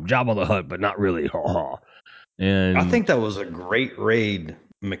 ha, I'm Jabba the Hutt, but not really, ha, ha. And I think that was a great raid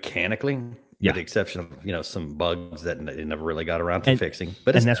mechanically, with the exception of some bugs that they never really got around to fixing.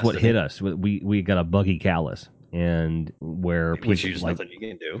 But that's what hit us. We got a buggy Callus, and which is nothing you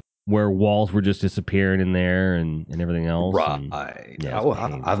can do. Where walls were just disappearing in there and everything else. Right.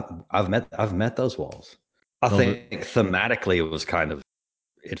 I've met those walls. I think thematically it was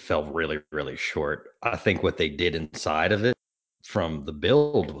it fell really, really short. I think what they did inside of it from the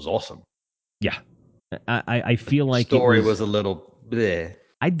build was awesome. Yeah. I feel like the story was a little bleh.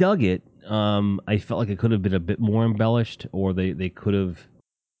 I dug it. I felt like it could have been a bit more embellished, or they could have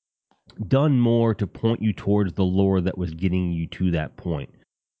done more to point you towards the lore that was getting you to that point.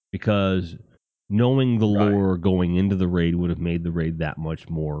 Because knowing the lore going into the raid would have made the raid that much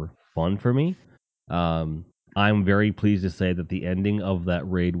more fun for me. I'm very pleased to say that the ending of that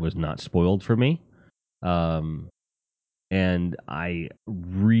raid was not spoiled for me. And I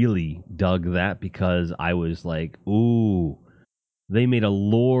really dug that because I was like, ooh, they made a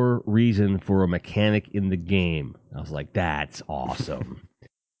lore reason for a mechanic in the game. I was like, that's awesome.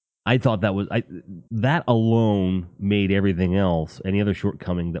 I thought that alone made everything else, any other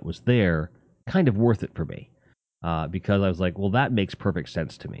shortcoming that was there, kind of worth it for me. Because I was like, well, that makes perfect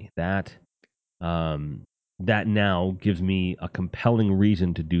sense to me. That now gives me a compelling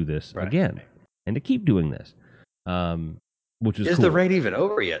reason to do this again and to keep doing this. Which is cool. The raid even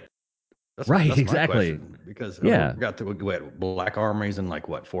over yet? That's exactly. Because we got Black Armories in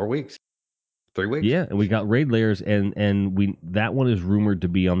 4 weeks? 3 weeks? Yeah, and we got raid layers, and that one is rumored to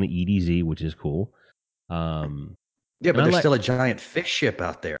be on the EDZ, which is cool. Yeah, but there's still a giant fish ship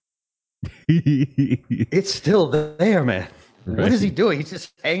out there. It's still there, man. Right. What is he doing? He's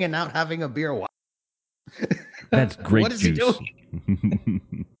just hanging out, having a beer. That's great. What is he doing?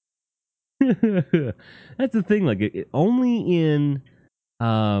 That's the thing. Only in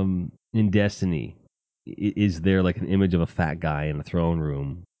Destiny is there an image of a fat guy in a throne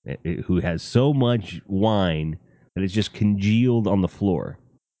room who has so much wine that it's just congealed on the floor.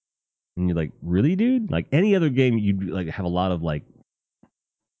 And you're like, really, dude? Any other game, you'd have a lot of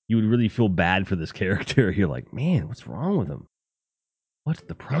you would really feel bad for this character. You're like, man, what's wrong with him? What's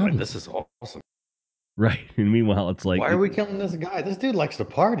the problem? This is awesome. Right. And meanwhile, it's like, why are we killing this guy? This dude likes to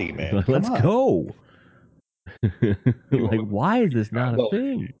party, man. Let's go. Why is this not a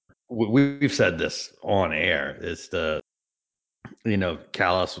thing? We've said this on air. It's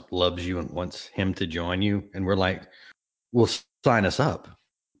Callus loves you and wants him to join you, and we're like, well, sign us up.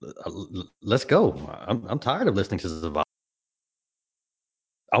 Let's go. I'm tired of listening to Zavod.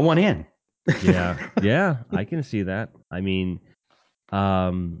 I want in. Yeah, I can see that. I mean,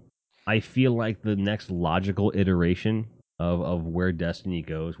 I feel like the next logical iteration of where Destiny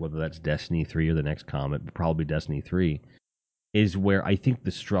goes, whether that's Destiny 3 or the next Comet, but probably Destiny 3, is where I think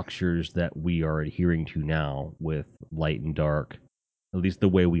the structures that we are adhering to now with Light and Dark, at least the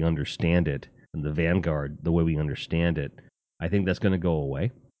way we understand it, and the Vanguard, the way we understand it, I think that's going to go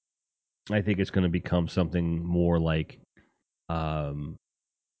away. I think it's going to become something more like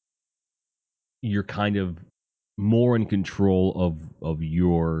you're kind of more in control of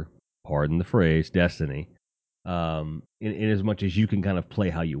your, pardon the phrase, destiny, in as much as you can kind of play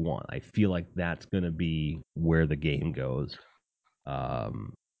how you want. I feel like that's going to be where the game goes. I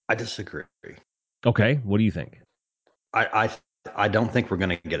disagree. Okay, what do you think? I don't think we're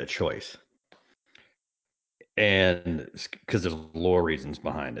going to get a choice, and because there's lore reasons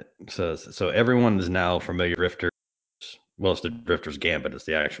behind it. So everyone is now familiar with Drifter. Well, it's the Drifter's Gambit. It's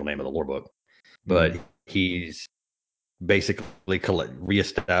the actual name of the lore book, but he's basically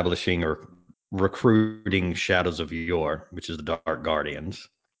reestablishing or recruiting Shadows of Yore, which is the Dark Guardians,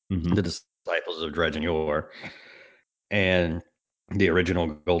 the disciples of Dredge and Yore, and the original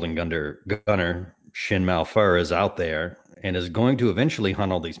Golden Gunner Shin Malphur is out there and is going to eventually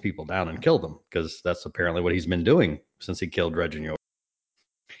hunt all these people down and kill them, because that's apparently what he's been doing since he killed Dredge and Yore.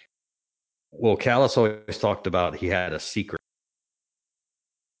 Well, Callus always talked about he had a secret,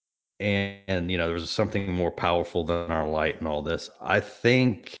 and there was something more powerful than our light and all this. I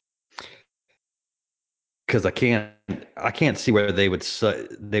think because I can't see where they would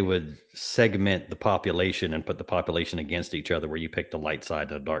segment the population and put the population against each other, where you pick the light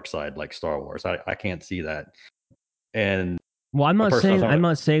side and the dark side like Star Wars. I can't see that. And Well, I'm a not person I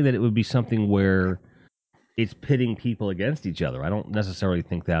was saying talking that it would be something where it's pitting people against each other. I don't necessarily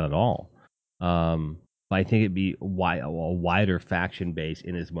think that at all. But I think it'd be a wider faction base,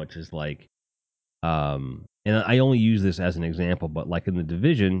 in as much as like, and I only use this as an example, but like in the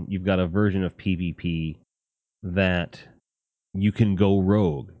Division, you've got a version of PvP that you can go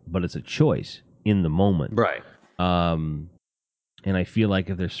rogue, but it's a choice in the moment. right. Um, and I feel like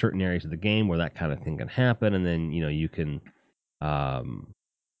if there's certain areas of the game where that kind of thing can happen, and then you can,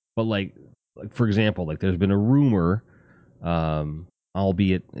 but like for example, like there's been a rumor,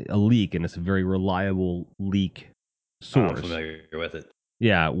 albeit a leak, and it's a very reliable leak I'm source. familiar with it.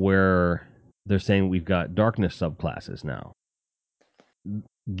 Yeah, where they're saying we've got darkness subclasses now.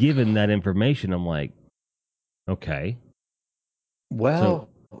 Given that information, I'm like, okay, so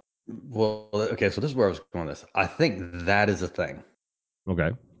Well, okay. So this is where I was going with this. I think that is a thing.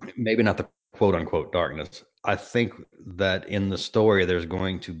 okay, Maybe not the quote unquote darkness. I think that in the story there's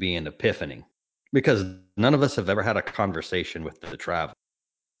going to be an epiphany, because none of us have ever had a conversation with the traveler.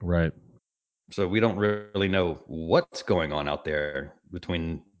 right. So we don't really know what's going on out there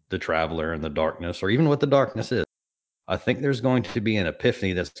between the traveler and the darkness, or even what the darkness is. I think there's going to be an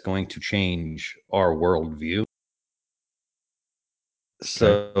epiphany that's going to change our worldview. Okay.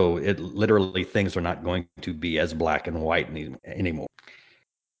 So it literally, things are not going to be as black and white anymore.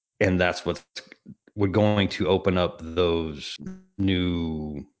 And that's what's we're going to open up those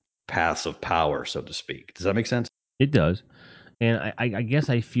new paths of power, so to speak. Does that make sense? It does, and I guess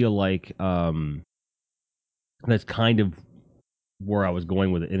I feel like that's kind of where I was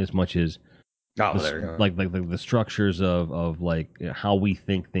going with it, in as much as Oh, there you go. like the structures of like how we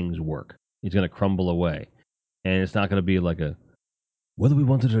think things work is going to crumble away, and it's not going to be like a whether we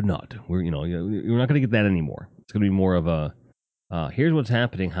want it or not. We're you're not going to get that anymore. It's going to be more of a here's what's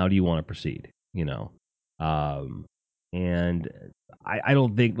happening. How do you want to proceed? Um, and I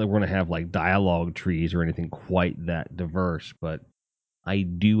don't think like we're going to have like dialogue trees or anything quite that diverse, but I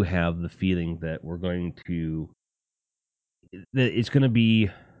do have the feeling that we're going to that it's going to be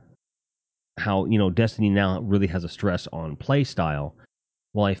how Destiny now really has a stress on play style.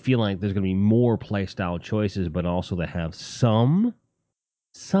 Well, I feel like there's going to be more play style choices, but also that have some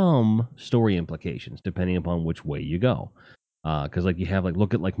story implications depending upon which way you go. Because like you have like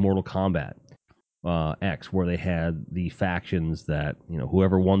look at like Mortal Kombat X, where they had the factions that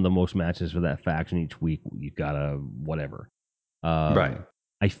whoever won the most matches for that faction each week, you've got a whatever. Right.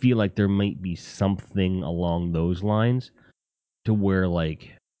 I feel like there might be something along those lines to where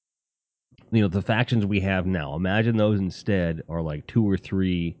like the factions we have now. Imagine those instead are like two or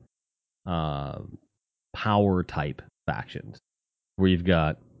three uh, power type factions where you've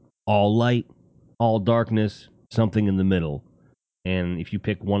got all light, all darkness, something in the middle. And if you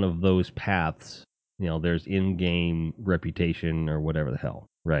pick one of those paths, there's in-game reputation or whatever the hell,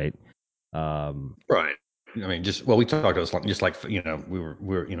 right? Right. I mean, we talked about this just like we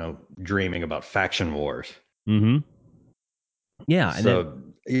were dreaming about faction wars. Mm-hmm. Yeah, and then So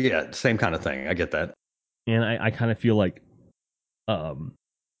yeah, same kind of thing. I get that. and I kind of feel like um,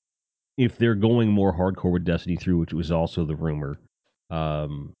 if they're going more hardcore with Destiny 3, which was also the rumor,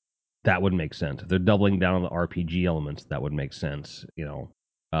 um, that would make sense. If they're doubling down on the RPG elements, that would make sense.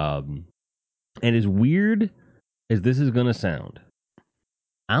 And as weird as this is going to sound,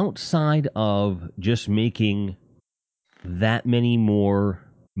 outside of just making that many more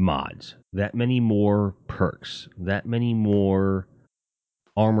mods, that many more perks, that many more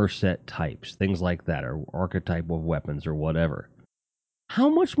armor set types, things like that, or archetype of weapons or whatever, how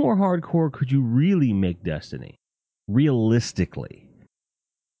much more hardcore could you really make Destiny realistically,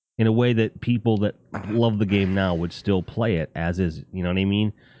 in a way that people that love the game now would still play it as is? You know what I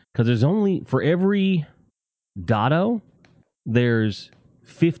mean? Because there's only for every Dotto, there's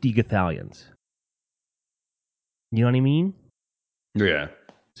 50 Gathalions. You know what I mean? Yeah.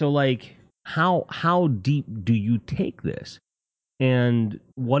 So like, how deep do you take this? And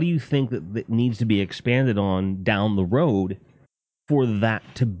what do you think that needs to be expanded on down the road for that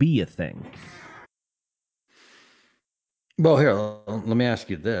to be a thing? Well, here, let me ask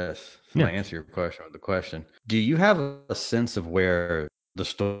you this. I'm Yeah. going to answer your question with the question. Do you have a sense of where the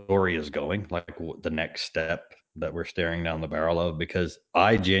story is going, like the next step that we're staring down the barrel of? Because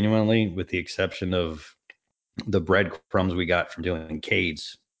I genuinely, with the exception of the breadcrumbs we got from doing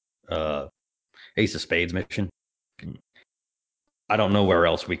Cade's uh, Ace of Spades mission, I don't know where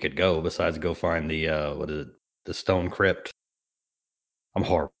else we could go besides go find the what is it? The Stone Crypt. I'm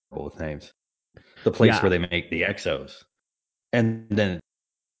horrible with names. The place Yeah, where they make the exos. And then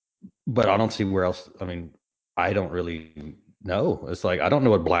but I don't see where else. I mean, I don't really know. It's like I don't know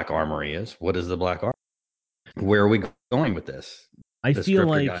what Black Armory is. What is the Black Armory? Where are we going with this? I This feel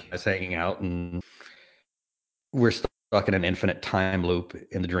drifter like guy's hanging out, and we're stuck in an infinite time loop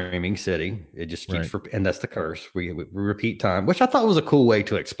in the dreaming city. It just right. keeps, and that's the curse. We repeat time, which I thought was a cool way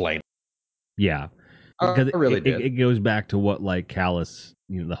to explain. Yeah, I because really did. it goes back to what like Callus,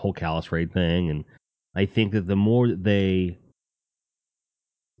 the whole Callus raid thing, and I think that the more that they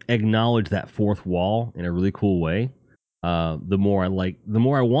acknowledge that fourth wall in a really cool way, the more the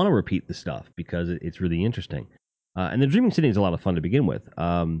more I want to repeat the stuff because it's really interesting. And the Dreaming City is a lot of fun to begin with.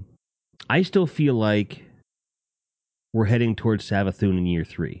 I still feel like we're heading towards Savathun in year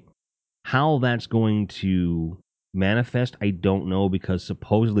 3. How that's going to manifest, I don't know because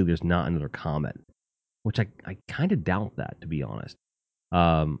supposedly there's not another comet, which I kind of doubt that, to be honest.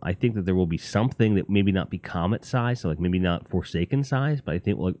 I think that there will be something that maybe not be comet size, so like maybe not Forsaken size, but I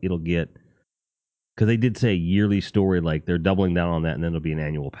think it'll get, because they did say yearly story, like they're doubling down on that, and then it'll be an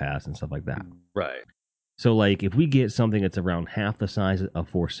annual pass and stuff like that. Right. So like if we get something that's around half the size of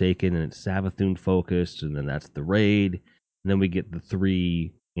Forsaken and it's Savathun focused, and then that's the raid, and then we get the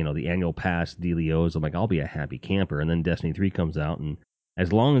 3, the annual pass dealios, I'm like, I'll be a happy camper. And then Destiny 3 comes out, and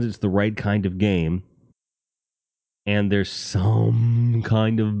as long as it's the right kind of game, and there's some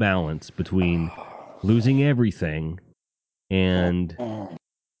kind of balance between losing everything and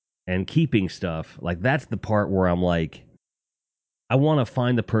keeping stuff, like that's the part where I'm like, I want to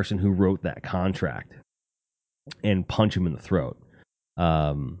find the person who wrote that contract and punch him in the throat.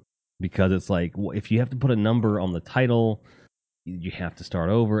 Because it's like, well, if you have to put a number on the title, you have to start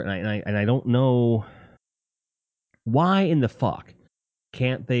over, and I don't know why in the fuck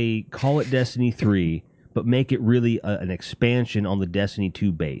can't they call it Destiny 3 but make it really an expansion on the Destiny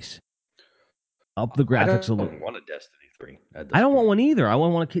 2 base, up the I graphics a little. don't want a Destiny 3 at I this don't want point. one either. I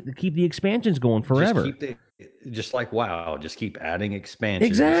want to keep the expansions going Just forever. keep just like WoW, just keep adding expansions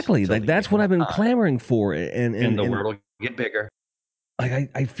Exactly. till Like the that's end what I've of been time, clamoring for, and and the world will get bigger. like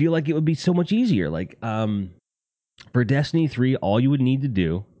I feel like it would be so much easier. Like for Destiny 3, all you would need to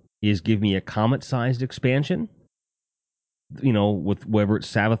do is give me a comet-sized expansion, with whether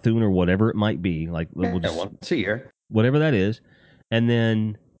it's Savathun or whatever it might be. Like we'll Yeah, just once a year. whatever that is, and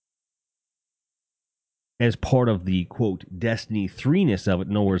then as part of the quote Destiny 3-ness of it,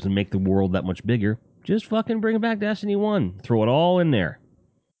 in other words, to make the world that much bigger, just fucking bring back Destiny 1. Throw it all in there.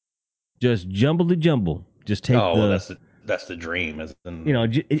 Just jumble the jumble. Just take Oh well, the that's the dream, is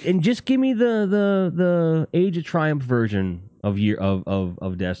and just give me the Age of Triumph version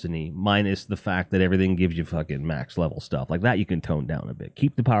of Destiny, minus the fact that everything gives you fucking max level stuff like that. You can tone down a bit.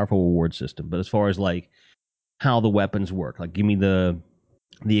 Keep the powerful reward system, but as far as like how the weapons work, like give me the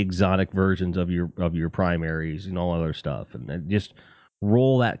exotic versions of your primaries and all other stuff, and then just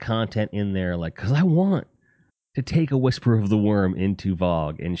roll that content in there, like, because I want to take a Whisper of the Worm into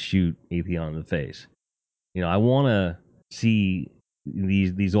Vogue and shoot Atheon in the face. I want to see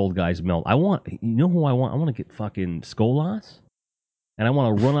these old guys melt. Who I want? I want to get fucking Skolas, and I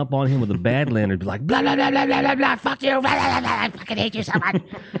want to run up on him with a Badlander and be like, blah blah blah blah blah blah blah, fuck you, blah, blah, blah, I fucking hate you so much.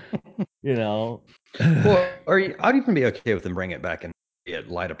 you know. well, I'd even be okay with them bringing it back and at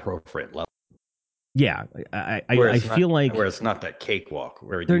light appropriate level, Yeah, I feel like where it's not that cakewalk,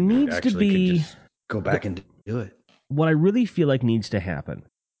 where there you needs to actually could be just go back and do it. what I really feel like needs to happen.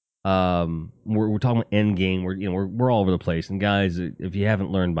 We're talking about end game. We're all over the place. And guys, if you haven't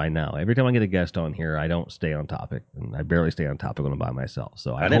learned by now, every time I get a guest on here, I don't stay on topic, and I barely stay on topic when I'm by myself.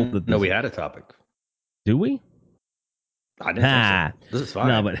 So I hope didn't that know this. we had a topic. Do we? I didn't think so. Ha! This is fine.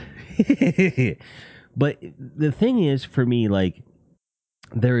 No, but but the thing is, for me, like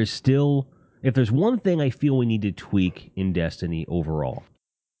there is still, if there's one thing I feel we need to tweak in Destiny overall,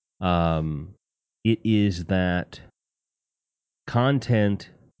 it is that content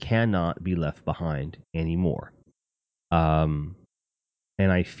cannot be left behind anymore. Um,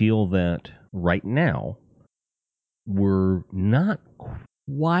 and I feel that right now we're not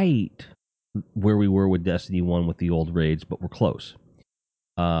quite where we were with Destiny 1 with the old raids, but we're close.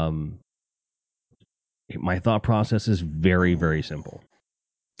 Um, my thought process is very, very simple.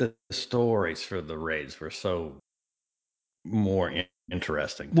 The stories for the raids were so more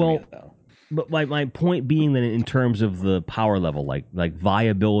interesting to Well, me, though. but my point being that in terms of the power level, like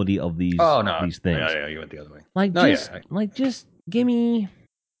viability of Oh no, these things, yeah, you went the other way. like No, just yeah, like just give me,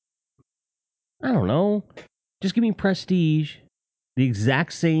 I don't know, just give me prestige, the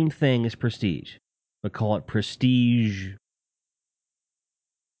exact same thing as prestige, but call it prestige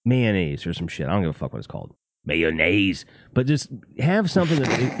mayonnaise or some shit. I don't give a fuck what it's called. Mayonnaise. But just have something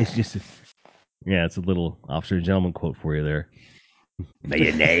that it's just, yeah, it's a little officer and gentleman quote for you there.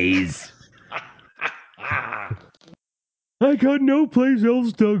 Mayonnaise. I got no place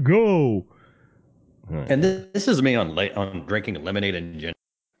else to go. And this is me on drinking lemonade and gin.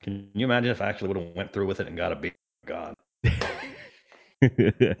 Can you imagine if I actually would have went through with it and got a beer? God.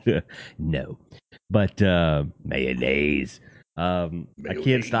 No. But mayonnaise.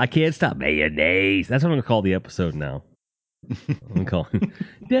 I can't stop mayonnaise. That's what I'm gonna call the episode now. I'm gonna call it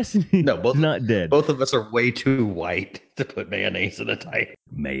Destiny. No, not dead. Both of us are way too white to put mayonnaise in a title.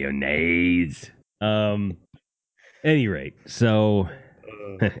 Mayonnaise. Any rate, so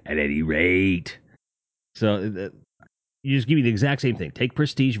at any rate, so you just give me the exact same thing. Take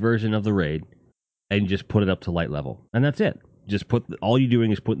prestige version of the raid and just put it up to light level, and that's it. Just all you're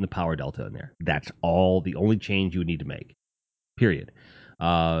doing is putting the power delta in there. That's all. The only change you would need to make. Period.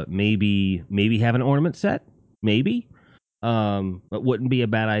 Maybe have an ornament set. Maybe. But wouldn't be a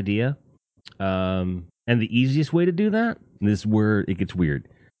bad idea. And the easiest way to do that, and this is where it gets weird.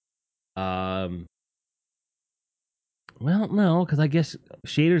 Well, no, because I guess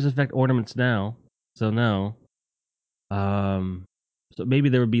shaders affect ornaments now. So no. So maybe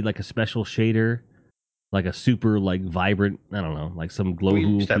there would be like a special shader, like a super like vibrant. I don't know, like some glow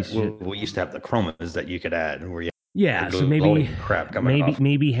we piece of shit. We used to have the chromas that you could add, where you so maybe crap coming off.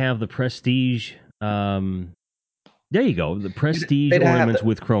 maybe have the prestige. There you go, the prestige ornaments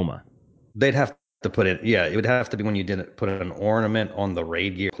with chroma. They'd have to put it. Yeah, it would have to be when you didn't put an ornament on the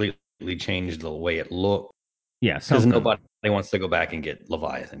raid gear. Completely change the way it looked. Yeah, because nobody wants to go back and get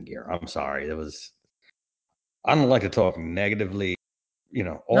Leviathan gear. I'm sorry, I don't like to talk negatively.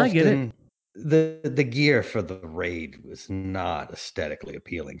 Often I get it. The gear for the raid was not aesthetically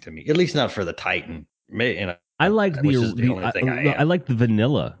appealing to me, at least not for the Titan. I like I like the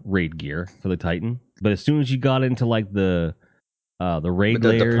vanilla raid gear for the Titan, but as soon as you got into like the raid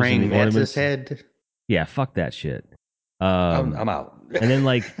layers, the praying and the ornaments, head, yeah, fuck that shit. I'm out. And then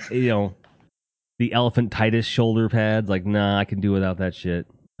like the elephant Titus shoulder pads, like nah, I can do without that shit.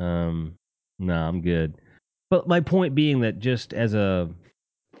 Nah, I'm good. But my point being that just as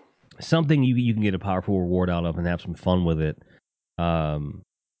something you can get a powerful reward out of and have some fun with it,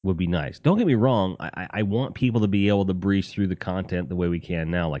 would be nice. Don't get me wrong. I want people to be able to breeze through the content the way we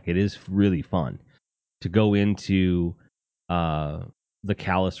can now. Like, it is really fun to go into the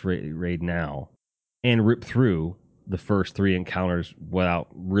Callus raid now and rip through the first 3 encounters without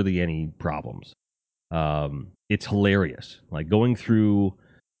really any problems. It's hilarious. Like going through,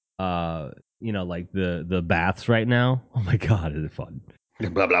 like the baths right now. Oh my god, is it fun?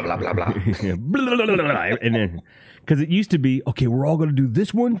 Blah blah blah blah blah. And then, because it used to be, okay, we're all going to do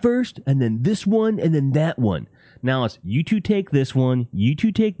this one first, and then this one, and then that one. Now it's you two take this one, you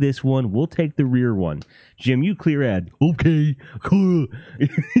two take this one, we'll take the rear one. Jim, you clear ad. Okay, cool.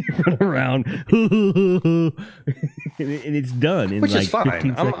 Run around, and it's done in, which like, is fine.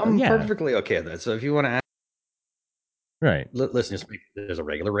 15 seconds. I'm perfectly okay with that. So if you want to add, right, listen, there's a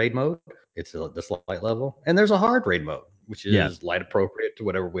regular raid mode. It's this light level, and there's a hard raid mode, which is light appropriate to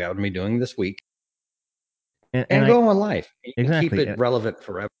whatever we happen to be doing this week. And go on life. Exactly. Keep it relevant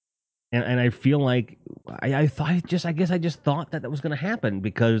forever. And I feel like I guess I just thought that was going to happen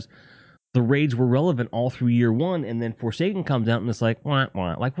because the raids were relevant all through year 1, and then Forsaken comes out and it's like, wah,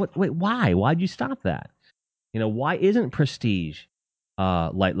 wah. Like, what? Wait, why? Why'd you stop that? Why isn't Prestige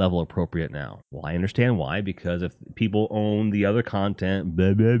light level appropriate now? Well, I understand why, because if people own the other content,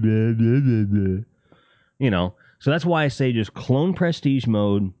 blah, blah, blah, blah, blah, blah. So that's why I say just clone Prestige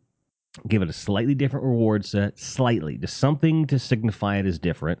mode, give it a slightly different reward set, just something to signify it as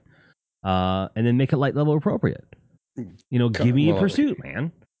different, and then make it light level appropriate. Give me a pursuit,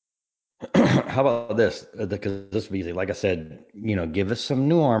 man. How about this? Because this would be easy. Like I said, give us some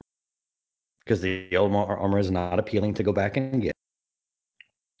new armor, because the old armor is not appealing to go back and get.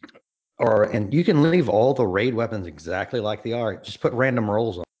 And you can leave all the raid weapons exactly like they are. Just put random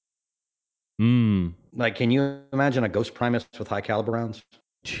rolls on. Like, can you imagine a Ghost Primus with high caliber rounds?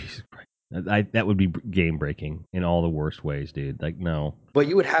 Jesus Christ. That would be game breaking in all the worst ways, dude. Like, no. But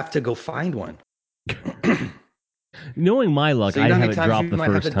you would have to go find one. Knowing my luck, I'd have it drop the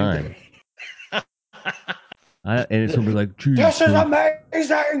first time. And it's gonna be like, this is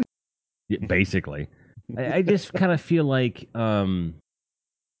amazing. Yeah, basically, I just kind of feel like,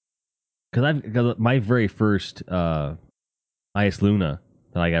 because my very first Ice Luna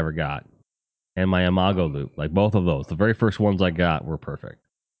that I ever got, and my Imago loop, like both of those, the very first ones I got were perfect.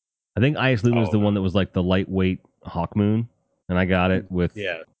 I think Ice Luna is the one that was like the lightweight Hawk Moon, and I got it with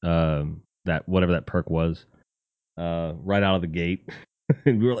that whatever that perk was, right out of the gate.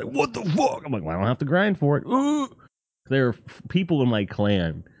 And we were like, what the fuck? I'm like, well, I don't have to grind for it. There are people in my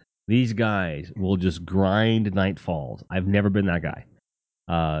clan. These guys will just grind Nightfalls. I've never been that guy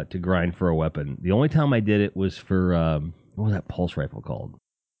to grind for a weapon. The only time I did it was for, what was that pulse rifle called?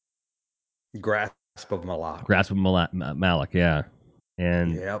 Grasp of Malak. Grasp of Malak, yeah.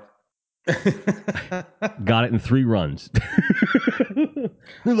 And Yep. got it in 3 runs.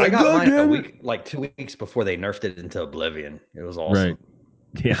 I got mine a week, like 2 weeks before they nerfed it into Oblivion. It was awesome. Right.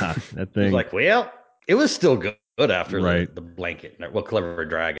 Yeah, that thing. It was like, well, it was still good after Right. the blanket. Well, Clever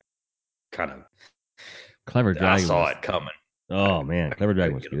Dragon kind of. Clever Dragon. I saw it coming. Oh man, Clever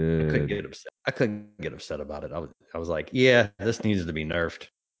Dragon was good. I couldn't get upset. I couldn't get upset about it. I was like, yeah, this needs to be nerfed.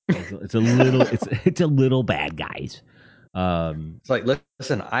 It's a little it's a little bad, guys. It's like,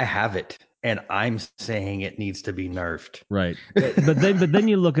 listen, I have it, and I'm saying it needs to be nerfed. Right. but then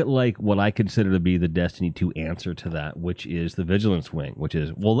you look at like what I consider to be the Destiny 2 answer to that, which is the Vigilance Wing, which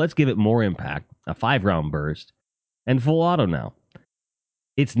is, well, let's give it more impact, a 5-round burst, and full auto now.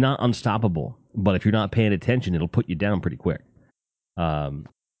 It's not unstoppable, but if you're not paying attention, it'll put you down pretty quick. And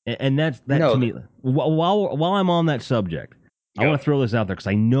that's that to me. While I'm on that subject, I want to throw this out there because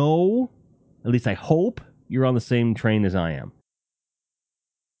I know, at least I hope, you're on the same train as I am.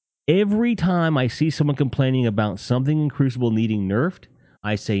 Every time I see someone complaining about something in Crucible needing nerfed,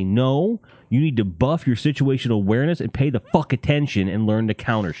 I say, no, you need to buff your situational awareness and pay the fuck attention and learn to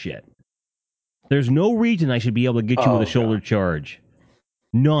counter shit. There's no reason I should be able to get you with a shoulder charge.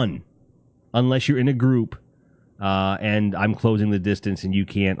 None. Unless you're in a group and I'm closing the distance and you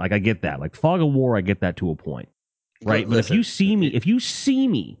can't. Like, I get that. Like, Fog of War, I get that to a point. Right? But if you see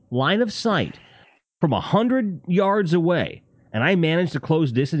me, line of sight, from 100 yards away, and I manage to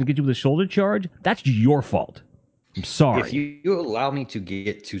close distance and get you with a shoulder charge, that's your fault. I'm sorry. If you allow me to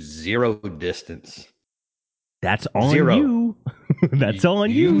get to 0 distance, that's on you. That's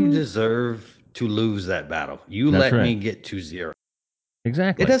on you. You deserve to lose that battle. Let me get to 0.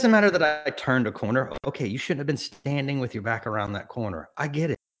 Exactly. It doesn't matter that I turned a corner. Okay, you shouldn't have been standing with your back around that corner. I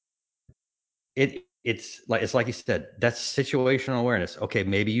get it. It's like you said, that's situational awareness. Okay,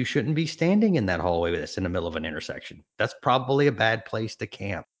 maybe you shouldn't be standing in that hallway that's in the middle of an intersection. That's probably a bad place to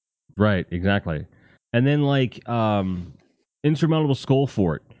camp. Right, exactly. And then like Insurmountable Skull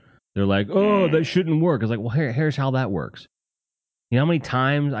Fort, they're like, oh, that shouldn't work. It's like, well, here's how that works. You know how many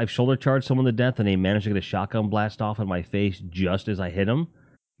times I've shoulder charged someone to death and they managed to get a shotgun blast off in my face just as I hit them?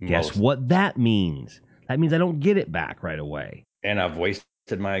 Guess what that means? That means I don't get it back right away. And I've wasted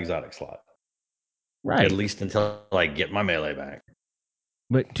my exotic slot. Right. At least until I get my melee back.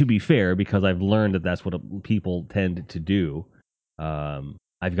 But to be fair, because I've learned that that's what people tend to do,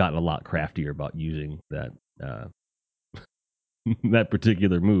 I've gotten a lot craftier about using that that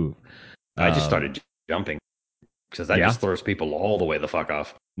particular move. I just started jumping because that just throws people all the way the fuck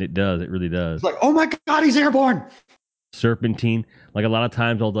off. It does. It really does. It's like, oh my God, he's airborne. Serpentine. Like a lot of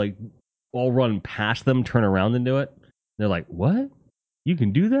times I'll run past them, turn around and do it. They're like, what? You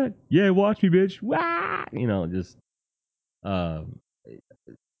can do that? Yeah, watch me, bitch. Wah! You know, just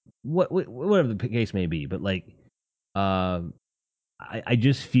whatever the case may be. But like, I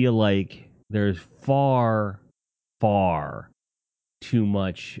just feel like there's far too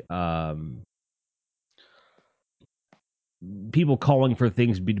much people calling for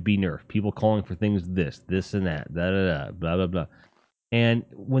things to be nerfed, people calling for things this and that, blah blah blah, and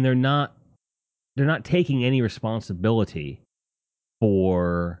when they're not taking any responsibility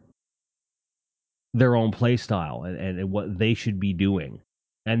for their own play style and what they should be doing,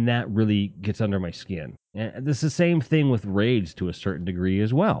 and that really gets under my skin. And this is the same thing with raids to a certain degree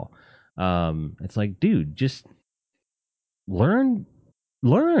as well. It's like, dude, just learn.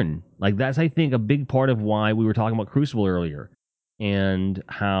 Like, that's, I think, a big part of why we were talking about Crucible earlier, and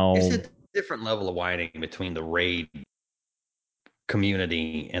how it's a different level of whining between the raid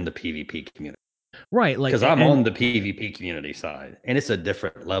community and the PvP community. Right, like, because I'm on the PvP community side, and it's a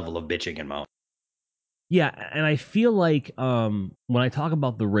different level of bitching and moaning. Yeah, and I feel like when I talk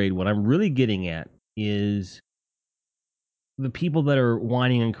about the raid, what I'm really getting at is the people that are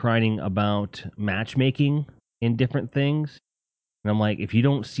whining and crying about matchmaking in different things. And I'm like, if you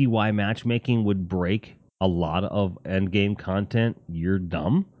don't see why matchmaking would break a lot of endgame content, you're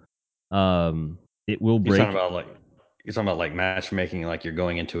dumb. It will break. You're talking about like matchmaking, like you're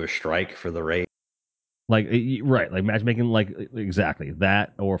going into a strike for the raid. Like, right, like matchmaking, like exactly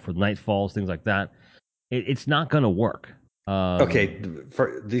that, or for Nightfalls, things like that. It's not going to work. Okay,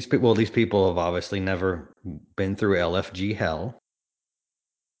 for these people have obviously never been through LFG hell.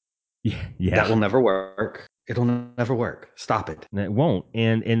 Yeah, that will never work. It'll never work. Stop it. It won't.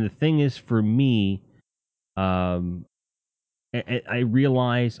 And the thing is, for me, I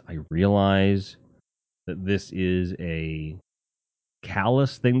realize that this is a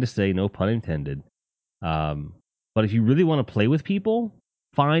callous thing to say, no pun intended. But if you really want to play with people,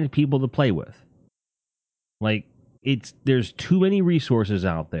 find people to play with. Like there's too many resources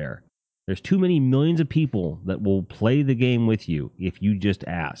out there. There's too many millions of people that will play the game with you if you just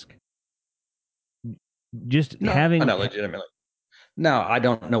ask. Just No, having no, legitimately. No, I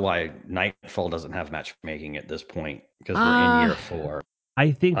don't know why Nightfall doesn't have matchmaking at this point because we're in year 4.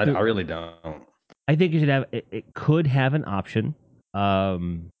 I think I really don't. I think you should have it could have an option.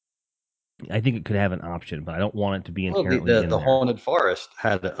 I think it could have an option, but I don't want it to be inherently in the there. Haunted Forest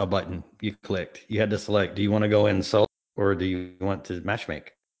had a button you clicked. You had to select: do you want to go in solo or do you want to matchmake?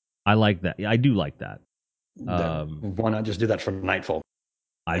 I like that. I do like that. Why not just do that for Nightfall?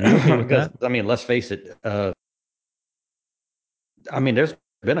 I'd be okay with that. I mean, let's face it. I mean, there's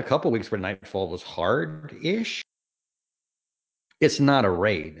been a couple weeks where Nightfall was hard-ish. It's not a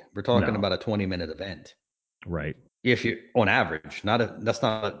raid. We're talking about a 20-minute event. Right. If you, on average, that's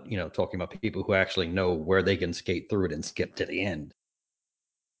not, talking about people who actually know where they can skate through it and skip to the end.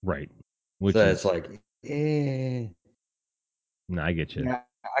 Right. So it's like, No, I get you. Yeah,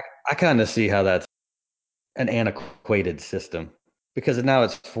 I kind of see how that's an antiquated system because now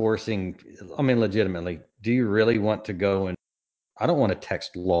it's forcing. I mean, legitimately, do you really want to go and? I don't want to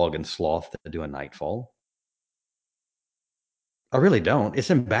text log and sloth to do a Nightfall. I really don't. It's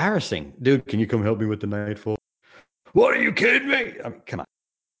embarrassing, dude. Can you come help me with the Nightfall? What, are you kidding me? I mean, come on.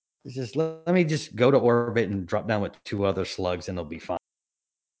 It's just let me just go to orbit and drop down with 2 other slugs, and they'll be fine.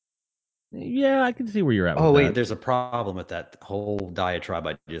 Yeah, I can see where you're at. Oh, with wait, that. there's a problem with that whole diatribe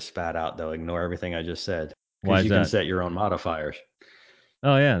I just spat out, though. Ignore everything I just said Why because is you can that? set your own modifiers.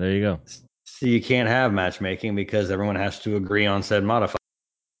 Oh yeah, there you go. So you can't have matchmaking because everyone has to agree on said modifier.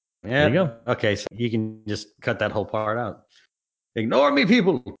 There you Yeah. go. Okay. So you can just cut that whole part out. Ignore me,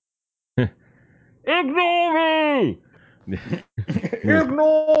 people. Ignore me.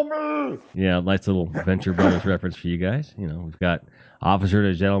 Ignore me. Yeah, nice little Venture Brothers reference for you guys. We've got Officer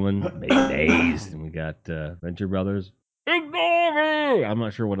to Gentleman, Mayonnaise, and we got Venture Brothers. Ignore me. I'm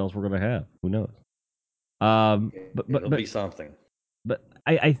not sure what else we're gonna have. Who knows? It'll be something. But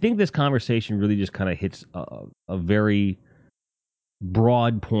I think this conversation really just kind of hits a very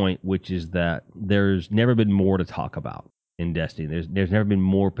broad point, which is that there's never been more to talk about in Destiny. There's never been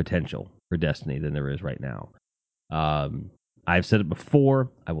more potential for Destiny than there is right now. I've said it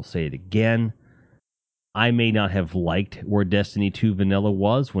before. I will say it again. I may not have liked where Destiny 2 Vanilla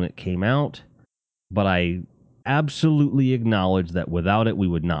was when it came out, but I absolutely acknowledge that without it, we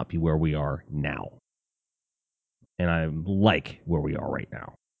would not be where we are now. And I like where we are right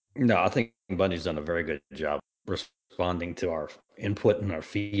now. No, I think Bungie's done a very good job responding to our input and our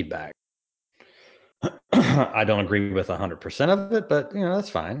feedback. I don't agree with 100% of it, but that's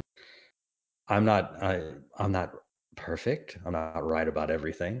fine. I'm not perfect. I'm not right about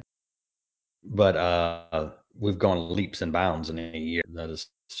everything. But we've gone leaps and bounds in a year. That is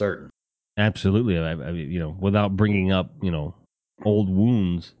certain. Absolutely. Without bringing up, old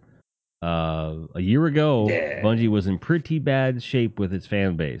wounds, a year ago, Yeah. Bungie was in pretty bad shape with its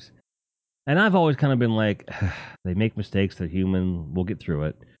fan base. And I've always kind of been like, they make mistakes. They're human. We'll get through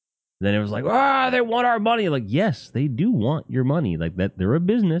it. Then it was like, they want our money. Like, yes, they do want your money. Like that, they're a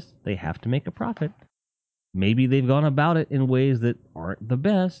business. They have to make a profit. Maybe they've gone about it in ways that aren't the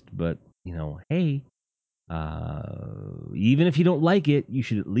best, but hey, even if you don't like it, you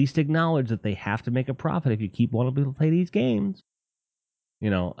should at least acknowledge that they have to make a profit if you keep wanting to play these games.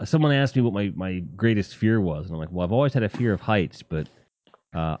 Someone asked me what my greatest fear was, and I'm like, well, I've always had a fear of heights, but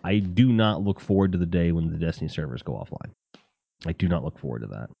I do not look forward to the day when the Destiny servers go offline. I do not look forward to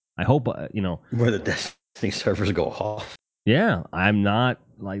that. I hope, where the Destiny servers go off. Yeah, I'm not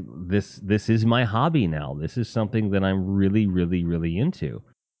like this. This is my hobby now. This is something that I'm really, really, really into.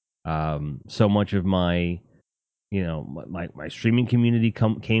 So much of my, my streaming community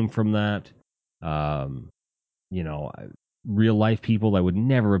came from that. Um, real life people I would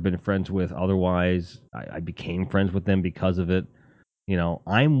never have been friends with otherwise. I became friends with them because of it.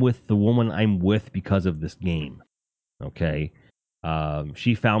 I'm with the woman I'm with because of this game. Okay.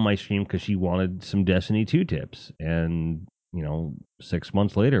 She found my stream because she wanted some Destiny 2 tips. And, 6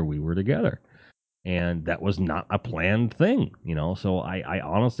 months later, we were together. And that was not a planned thing, So I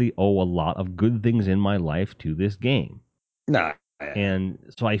honestly owe a lot of good things in my life to this game. Nah. And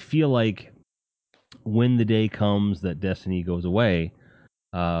so I feel like when the day comes that Destiny goes away,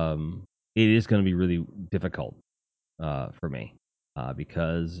 it is going to be really difficult for me.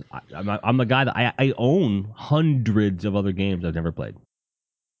 Because I'm a guy that I own hundreds of other games I've never played.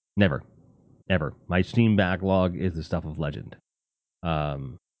 Never. ever. My Steam backlog is the stuff of legend.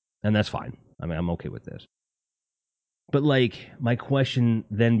 And that's fine. I mean, I'm okay with this. But like, my question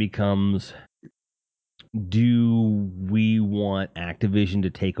then becomes, do we want Activision to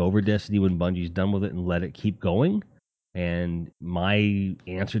take over Destiny when Bungie's done with it and let it keep going? And my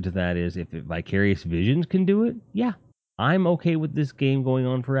answer to that is, if Vicarious Visions can do it, yeah, I'm okay with this game going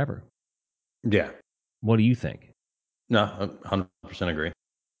on forever. Yeah. What do you think? No, 100% agree.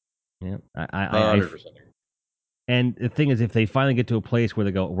 Yeah, 100% agree. And the thing is, if they finally get to a place where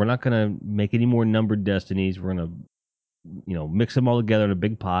they go, we're not going to make any more numbered Destinies. We're going to, mix them all together in a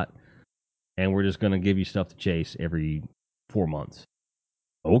big pot, and we're just going to give you stuff to chase every 4 months.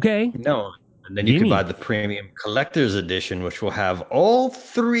 Okay. No, and then you can buy the premium collector's edition, which will have all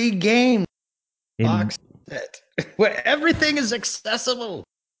 3 games box set, where everything is accessible.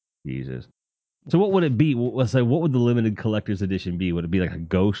 Jesus. So what would it be? Let's say, what would the limited collector's edition be? Would it be like a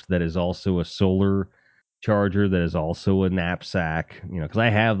Ghost that is also a solar charger, that is also a knapsack? Because I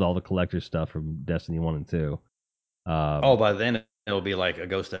have all the collector stuff from Destiny 1 and 2. By then it'll be like a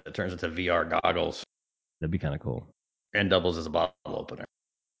Ghost that turns into VR goggles. That'd be kind of cool. And doubles as a bottle opener.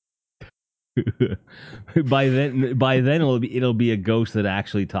 By then it'll be a Ghost that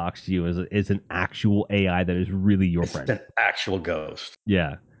actually talks to you as an actual AI that is really your friend. It's an actual ghost.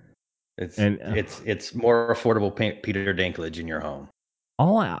 Yeah. It's more affordable Peter Dinklage in your home.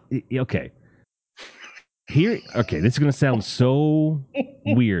 Okay. This is going to sound so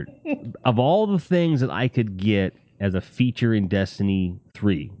weird. Of all the things that I could get as a feature in Destiny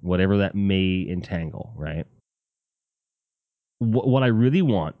 3, whatever that may entangle, right? What I really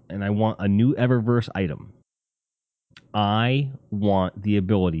want, and I want a new Eververse item, I want the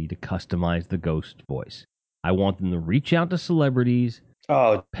ability to customize the Ghost voice. I want them to reach out to celebrities.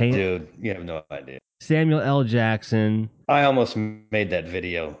 Oh, dude, you have no idea. Samuel L. Jackson. I almost made that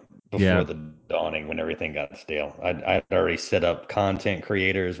video before the dawning when everything got stale. I'd already set up content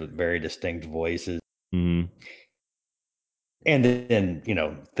creators with very distinct voices. Mm-hmm. And then,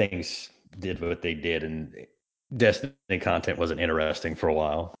 things did what they did, and Destiny content wasn't interesting for a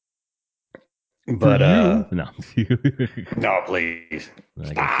while. But no. No, please.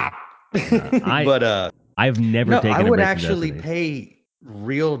 Stop. I've never taken I a would break actually from pay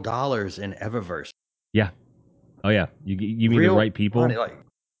real dollars in Eververse. Yeah. Oh yeah. You mean real the right people? Money, okay.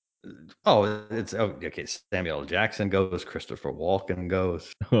 Samuel L. Jackson goes, Christopher Walken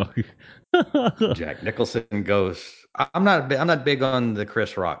goes, Jack Nicholson goes. I'm not big on the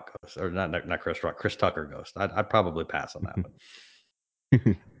Chris Rock ghost, or not Chris Rock, Chris Tucker ghost. I'd probably pass on that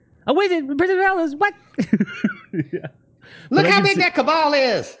one. A wizard, Prince of Wales, what? Yeah. Look how big that cabal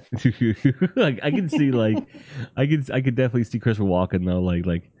is. I can see I could definitely see Christopher Walken though,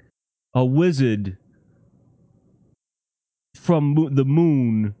 like a wizard from the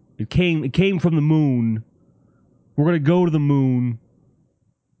moon. It came from the moon. We're gonna go to the moon.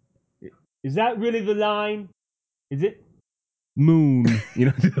 Is that really the line? Is it moon?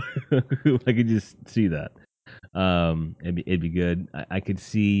 I could just see that. It'd be good. I could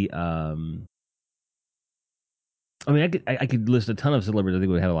see. I could list a ton of celebrities. I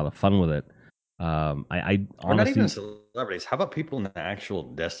think we had a lot of fun with it. I honestly, or not even celebrities. How about people in the actual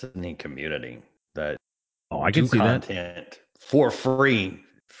Destiny community that I can see content for free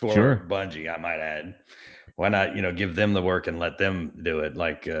for Sure. Bungie? I might add. Why not? Give them the work and let them do it.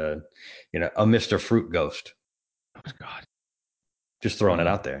 Like, a Mr. Fruit Ghost. Oh God! Just throwing it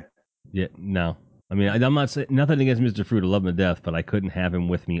out there. Yeah, no. I mean, I'm not saying nothing against Mr. Fruit. I love him to death, but I couldn't have him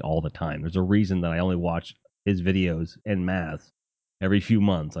with me all the time. There's a reason that I only watch his videos en masse every few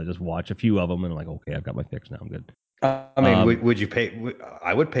months. I just watch a few of them and I'm like, okay, I've got my fix now. I'm good. I mean, would you pay?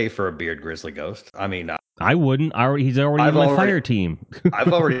 I would pay for a Beard Grizzly Ghost. I mean, I wouldn't. He's already in my fire team.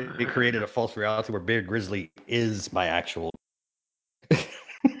 I've already created a false reality where Beard Grizzly is my actual.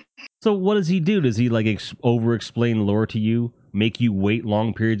 So what does he do? Does he over-explain lore to you, make you wait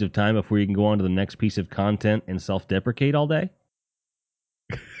long periods of time before you can go on to the next piece of content and self-deprecate all day?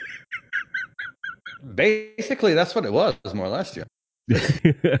 Basically, that's what it was more or less. Yeah.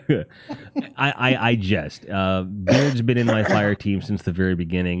 I jest. Beard's been in my fire team since the very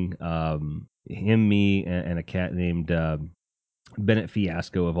beginning. Him, me, and a cat named Bennett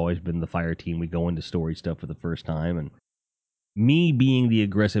Fiasco have always been the fire team. We go into story stuff for the first time, and me being the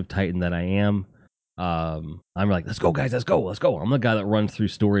aggressive titan that I am, I'm like, let's go, guys, let's go. I'm the guy that runs through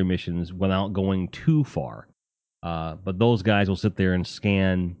story missions without going too far. But those guys will sit there and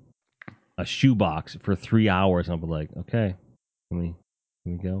scan a shoebox for 3 hours, and I'll be like, okay, can we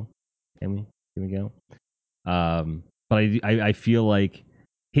go? Can we go? But I feel like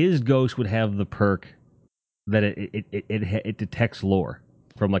his ghost would have the perk that it detects lore.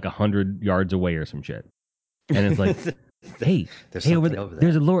 from like 100 yards away or some shit. And it's like, hey, there's hey, something over there.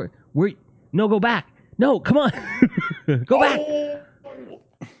 There's a lord. Where? No, go back. No, come on. Go back.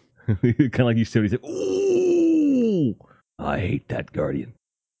 Kind of like you said, he said, ooh, I hate that guardian.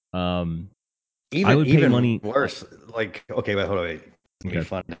 I would pay money. Worse. Like, okay, wait, hold on. Wait. It's gonna be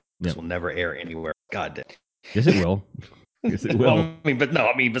fun. This Yep. will never air anywhere. God damn. Yes, it will. Yes, it will. Well,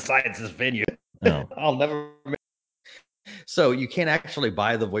 I mean, besides this venue, Oh. I'll never. So you can't actually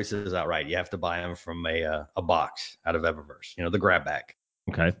buy the voices outright. You have to buy them from a box out of Eververse. You know, the grab bag.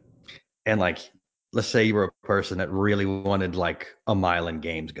 Okay. And like, let's say you were a person that really wanted like a Mylan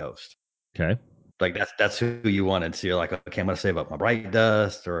Games Ghost. Okay. Like that's who you wanted. So you're like, okay, I'm gonna save up my bright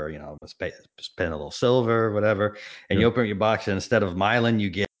dust, or you know, spend a little silver, or whatever. And you open your box, and instead of Mylan,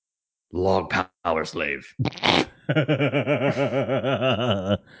 you get Log Power Slave.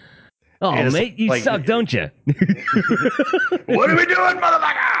 Oh, mate, you like, suck, don't you? What are we doing,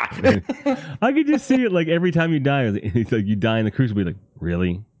 motherfucker? I could just see it like every time you die. It's like you die in the crucible. Like,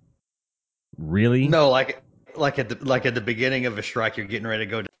 really? No, like at the beginning of a strike, you're getting ready to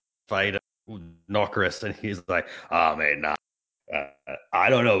go fight Nokris, and he's like, "Oh man, nah,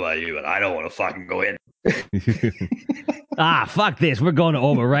 I don't know about you, but I don't want to fucking go in." Fuck this. We're going to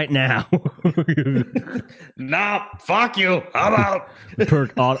over right now. Nah, fuck you. I'm out.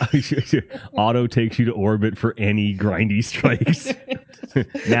 Perk auto takes you to orbit for any grindy strikes.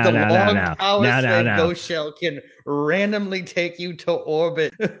 Now. Ghost Shell can randomly take you to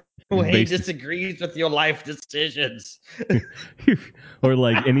orbit when he disagrees with your life decisions. Or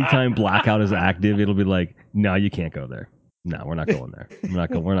like anytime Blackout is active, it'll be like, no, you can't go there. No, we're not going there.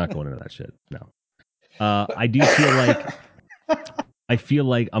 We're not going into that shit. No. I do feel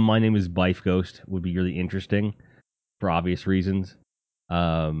like a My Name is Bife Ghost would be really interesting for obvious reasons.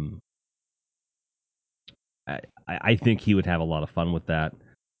 I think he would have a lot of fun with that.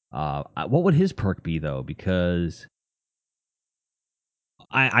 What would his perk be though? Because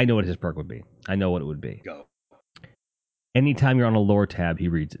I know what his perk would be. I know what it would be. Go. Anytime you're on a lore tab, he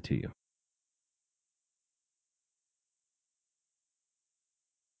reads it to you.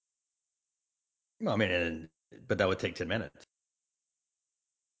 I mean, but that would take 10 minutes.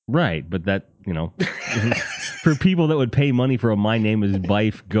 Right, but that, you know, for people that would pay money for a My Name is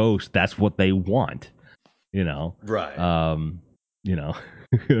Bife Ghost, that's what they want, you know? Right. You know,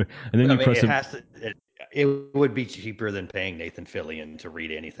 and then it would be cheaper than paying Nathan Fillion to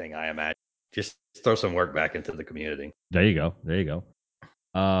read anything, I imagine. Just throw some work back into the community. There you go.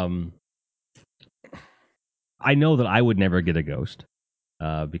 I know that I would never get a ghost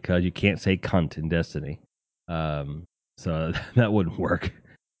because you can't say cunt in Destiny. So that wouldn't work.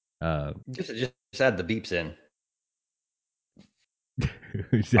 Just add the beeps in.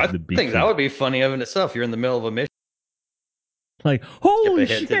 I think that would be funny of in itself. You're in the middle of a mission. Like, holy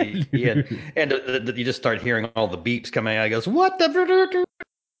shit! And you just start hearing all the beeps coming out. He goes, what the?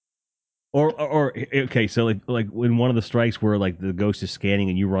 Or okay, so like when one of the strikes where like the ghost is scanning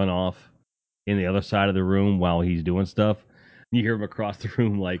and you run off in the other side of the room while he's doing stuff, you hear him across the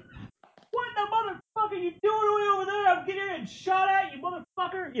room like, "What the motherfucker you doing over there? I'm getting shot at, you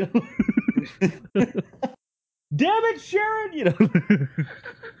motherfucker!" You know, damn it, Sharon! You know,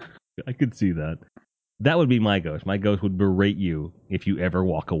 I could see that. That would be my ghost. My ghost would berate you if you ever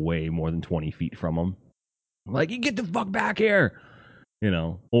walk away more than 20 feet from him. Like, you get the fuck back here, you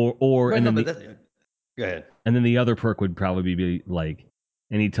know. Or and then go ahead. And then the other perk would probably be like,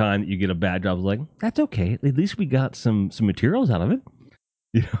 anytime that you get a bad job, like, that's okay. At least we got some materials out of it.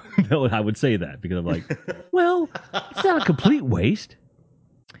 You know, I would say that because I'm like, well, it's not a complete waste.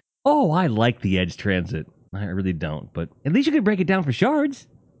 Oh, I like the Edge Transit. I really don't, but at least you could break it down for shards.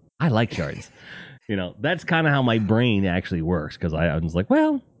 I like shards. You know, that's kind of how my brain actually works because I was like,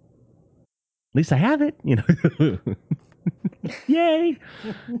 well, at least I have it. You know, yay.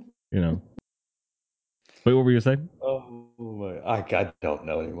 You know. Wait, what were you saying? Oh my! I don't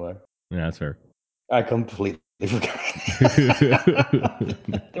know anymore. Yeah, that's fair. I completely forgot.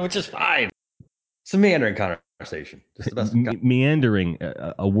 Which is fine. It's a meandering conversation. Just the best. Meandering,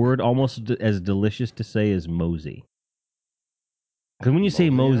 a word almost as delicious to say as mosey. Because when you say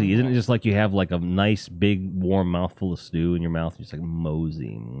mosey, isn't it just like you have like a nice big warm mouthful of stew in your mouth? You're just like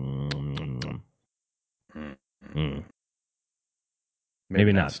mosey.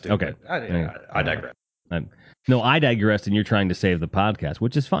 Maybe not. Stew, okay. I digress. No, I digressed, and you're trying to save the podcast,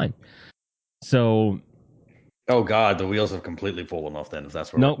 which is fine. So, oh God, the wheels have completely fallen off. Then, if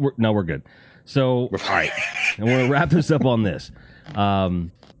that's where we're good. So, all right, and we're gonna wrap this up on this.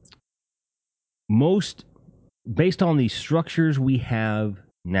 Most based on the structures we have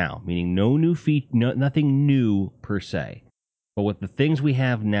now, meaning no new nothing new per se. But with the things we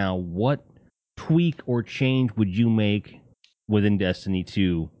have now, what tweak or change would you make within Destiny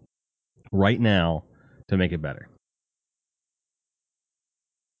 2 right now to make it better?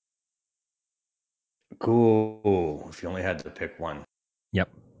 Cool. If you only had to pick one. Yep.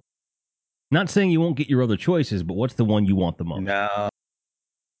 Not saying you won't get your other choices, but what's the one you want the most? No.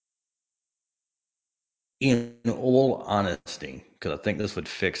 In all honesty, because I think this would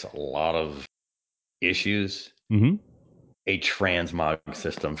fix a lot of issues, Mm-hmm. a transmog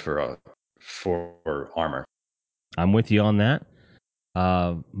system for armor. I'm with you on that.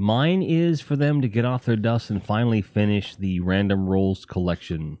 Mine is for them to get off their dust and finally finish the random rolls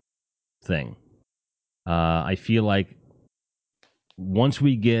collection thing. I feel like once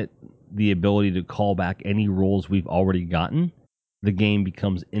we get the ability to call back any rolls we've already gotten, the game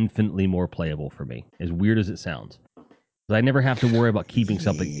becomes infinitely more playable for me. As weird as it sounds, I never have to worry about keeping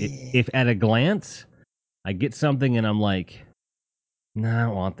something. If at a glance I get something and I'm like, "Nah, I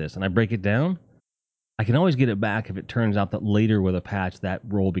don't want this," and I break it down, I can always get it back if it turns out that later with a patch that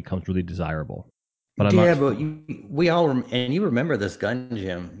roll becomes really desirable. But I'm Yeah, not. but we all and you remember this gun,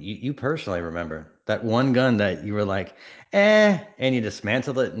 Jim. You personally remember that one gun that you were like, and you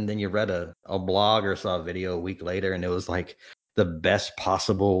dismantled it, and then you read a blog or saw a video a week later, and it was like the best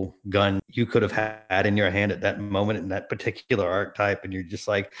possible gun you could have had in your hand at that moment in that particular archetype, and you're just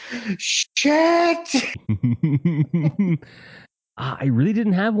like, shit. I really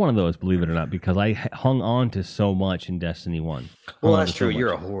didn't have one of those, believe it or not, because I hung on to so much in Destiny 1. Well, that's true.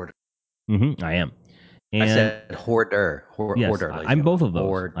 You're a hoarder. I am. And I said hoarder. Yes, Hoarder. I'm both of those.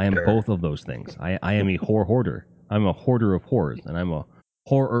 Hoarder. I am both of those things. I am a hoarder. I'm a hoarder of whores, and I'm a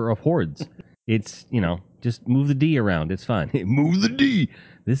horror of hordes. It's, just move the D around. It's fine. Move the D.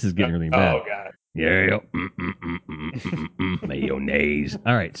 This is getting really bad. Oh, God. Yeah. Mayonnaise.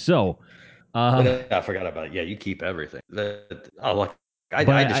 All right, so. I forgot about it. Yeah, you keep everything.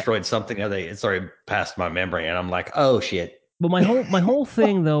 I destroyed something the other day. It's already past my memory, and I'm like, oh shit. But my whole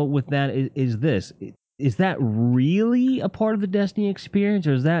thing though with that is this: is that really a part of the Destiny experience,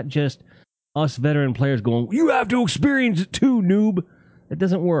 or is that just us veteran players going, "You have to experience it too, noob"? It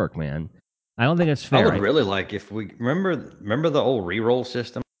doesn't work, man. I don't think it's fair. I would really like if we remember the old reroll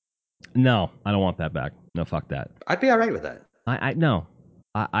system. No, I don't want that back. No, fuck that. I'd be all right with that. I no.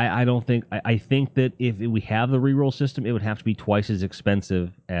 I don't think. I think that if we have the reroll system, it would have to be twice as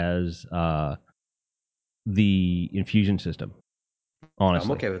expensive as the infusion system. Honestly,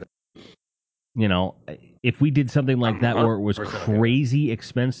 I'm okay with it. If we did something like that where it was crazy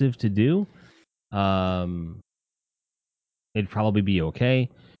expensive to do, it'd probably be okay.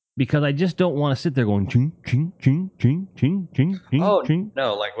 Because I just don't want to sit there going ching ching ching ching ching ching ching ching.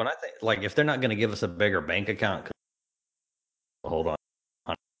 No, like when I think like if they're not going to give us a bigger bank account, hold on,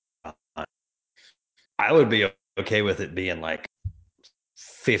 I would be okay with it being like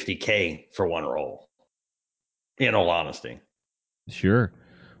 $50K for one roll. In all honesty, sure.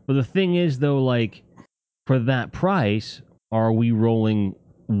 But the thing is, though, like for that price, are we rolling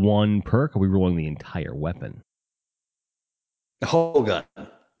one perk? Or are we rolling the entire weapon? the whole gun,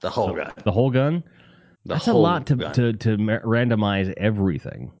 the whole gun, the whole gun. That's a lot to randomize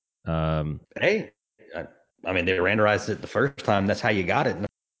everything. Hey, I mean, they randomized it the first time. That's how you got it.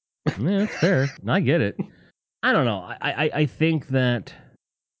 Yeah, that's fair. I get it. I don't know. I think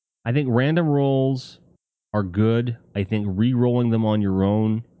random rolls are good. I think re-rolling them on your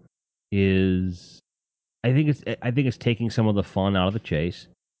own is. I think it's taking some of the fun out of the chase.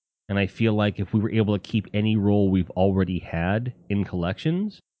 And I feel like if we were able to keep any roll we've already had in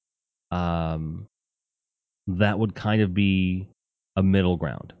collections, that would kind of be a middle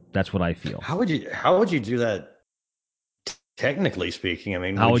ground. That's what I feel. How would you do that? Technically speaking, I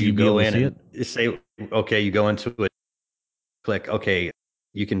mean, how would you go in and say, okay, you go into it, click, okay,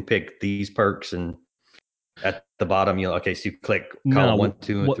 you can pick these perks, and at the bottom, so you click column 1,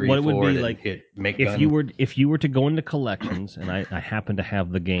 2, and 3, what 4, it would be like hit make if gun. if you were to go into collections, and I happen to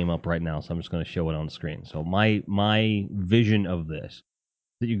have the game up right now, so I'm just going to show it on screen. So my vision of this,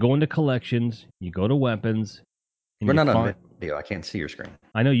 that you go into collections, you go to weapons. And we're not on video. I can't see your screen.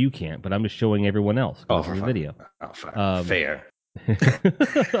 I know you can't, but I'm just showing everyone else. Oh, for the video. Oh, fair.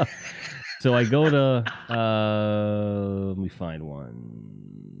 So I go to let me find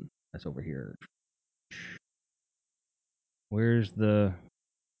one. That's over here. Where is there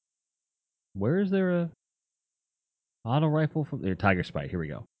a auto rifle from there? Tiger Spite. Here we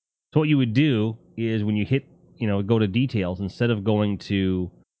go. So what you would do is when you hit, go to details, instead of going to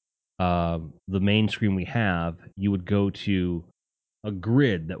the main screen we have, you would go to a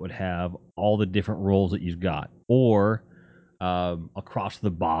grid that would have all the different roles that you've got. Or Across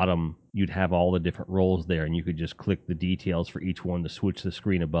the bottom, you'd have all the different roles there, and you could just click the details for each one to switch the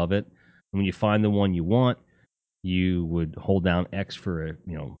screen above it. And when you find the one you want, you would hold down X for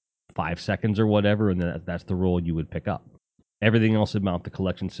 5 seconds or whatever, and then that's the role you would pick up. Everything else about the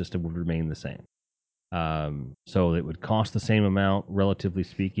collection system would remain the same. So it would cost the same amount, relatively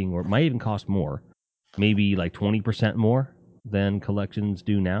speaking, or it might even cost more, maybe like 20% more than collections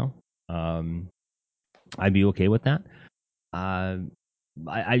do now. I'd be okay with that.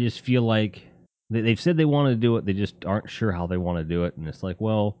 I just feel like they've said they want to do it. They just aren't sure how they want to do it. And it's like,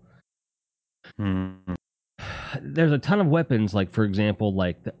 well, there's a ton of weapons, like, for example,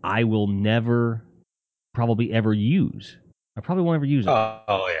 like that I will never probably ever use. I probably won't ever use it.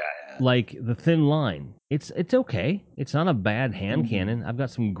 Oh yeah. Like the thin line. It's okay. It's not a bad hand cannon. I've got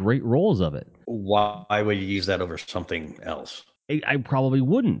some great rolls of it. Why would you use that over something else? I probably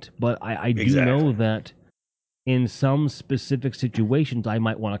wouldn't, but I do Exactly. know that in some specific situations, I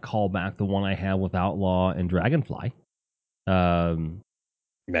might want to call back the one I have with Outlaw and Dragonfly,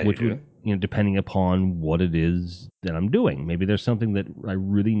 which would, depending upon what it is that I'm doing. Maybe there's something that I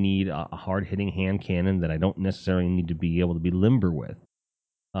really need a hard hitting hand cannon that I don't necessarily need to be able to be limber with,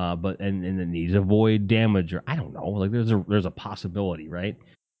 but it needs to avoid damage, or I don't know. Like there's a possibility, right?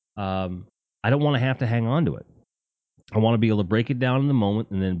 I don't want to have to hang on to it. I want to be able to break it down in the moment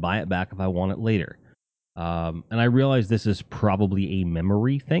and then buy it back if I want it later. And I realize this is probably a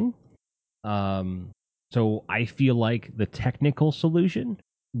memory thing. So I feel like the technical solution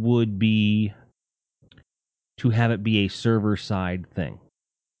would be to have it be a server side thing,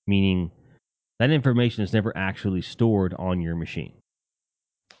 meaning that information is never actually stored on your machine.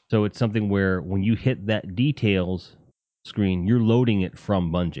 So it's something where when you hit that details screen, you're loading it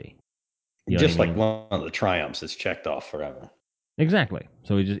from Bungie. Just like one of the triumphs is checked off forever. Exactly.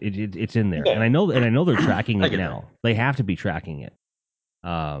 So it's in there, and I know they're tracking it now. That. They have to be tracking it.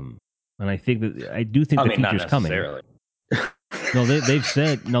 And I think the feature's coming. No, they've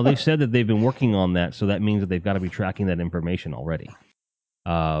said that they've been working on that, so that means that they've got to be tracking that information already.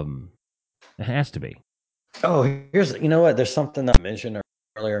 It has to be. Oh, here's what? There's something I mentioned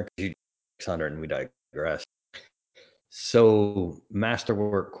earlier. 600, and we digress. So,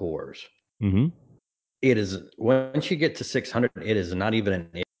 Masterwork cores. Mm-hmm. It is, once you get to 600, it is not even an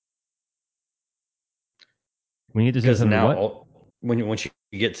issue. When you get to 600, now, once you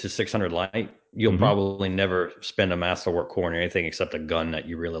get to 600 light, you'll probably never spend a Masterwork core on anything except a gun that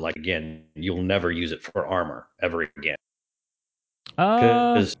you really like. Again, you'll never use it for armor ever again.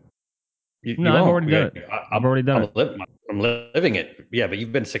 Because no, I've already done it. I've already done it. I'm living it. Yeah, but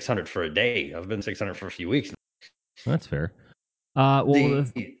you've been 600 for a day. I've been 600 for a few weeks. That's fair.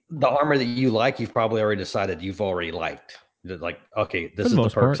 The armor that you like, you've probably already decided you've already liked. Like, okay, this is the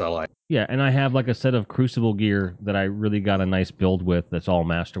perks I like. Yeah, and I have like a set of Crucible gear that I really got a nice build with. That's all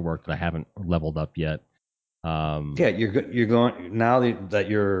Masterwork that I haven't leveled up yet. Yeah, you're going now that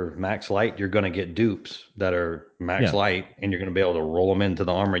you're max light. You're going to get dupes that are max light, and you're going to be able to roll them into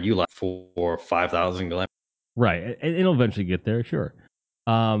the armor you like for 5,000 glim. Right, it'll eventually get there, sure.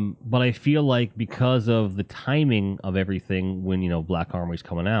 But I feel like because of the timing of everything, when Black Armory's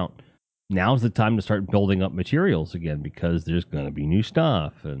coming out, now's the time to start building up materials again because there's going to be new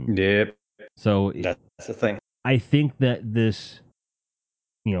stuff. And yep. So that's the thing. I think that this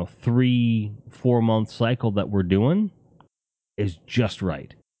 3-4 month cycle that we're doing is just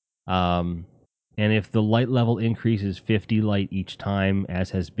right. And if the light level increases 50 light each time, as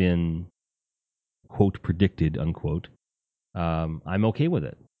has been quote predicted unquote, I'm okay with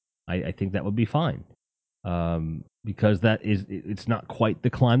it. I think that would be fine. Because it's not quite the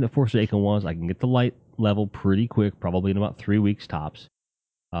climb that Forsaken was. I can get the light level pretty quick, probably in about 3 weeks tops.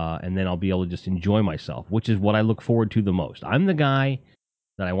 And then I'll be able to just enjoy myself, which is what I look forward to the most. I'm the guy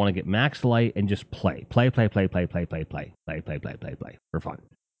that I want to get max light and just play for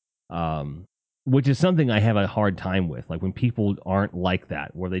fun. Which is something I have a hard time with. Like when people aren't like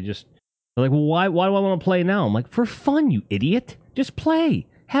that, where they're like, well, why do I want to play now? I'm like, for fun, you idiot. Just play.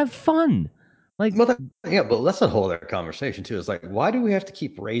 Have fun. Like, but that's a whole other conversation too. It's like, why do we have to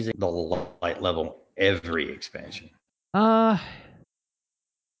keep raising the light level every expansion? I'll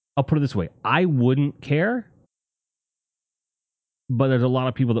put it this way. I wouldn't care. But there's a lot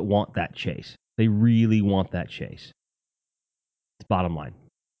of people that want that chase. They really want that chase. It's bottom line.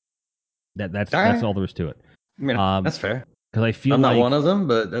 That's all there is to it. I mean, that's fair. Because I feel I'm not one of them,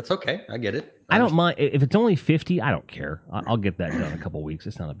 but that's okay. I get it. I don't mind if it's only 50. I don't care. I'll get that done in a couple weeks.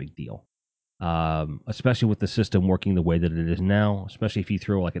 It's not a big deal. Especially with the system working the way that it is now. Especially if you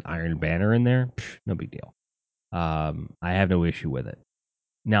throw like an Iron Banner in there, no big deal. I have no issue with it.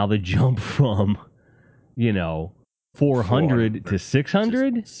 Now the jump from, 400 to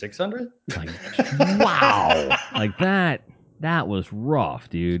 600. 600? Like, wow, like that was rough,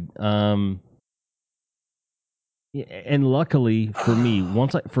 dude. Yeah, and luckily for me,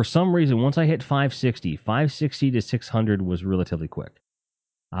 for some reason once I hit 560 to 600 was relatively quick.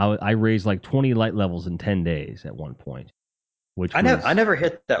 I raised like 20 light levels in 10 days at one point, which I never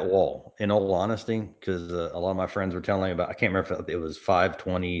hit that wall, in all honesty, because a lot of my friends were telling me about. I can't remember if it was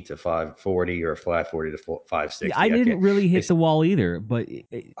 520 to 540 or 540 to 560. Yeah, I didn't really hit the wall either, but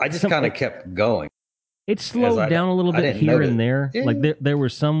I just kind of kept going. It slowed down a little bit here and there. Yeah. Like there were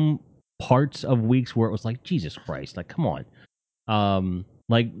some parts of weeks where it was like, Jesus Christ, like come on.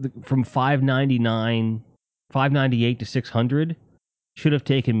 From 599, 598 to 600 should have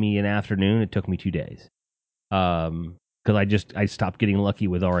taken me an afternoon. It took me 2 days. Because I stopped getting lucky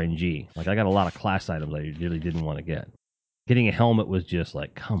with RNG. Like I got a lot of class items I really didn't want to get. Getting a helmet was just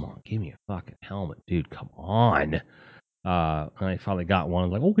like, come on, give me a fucking helmet, dude. Come on. And I finally got one. I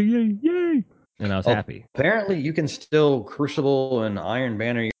was like, okay, yay. And I was happy. Apparently, you can still Crucible and Iron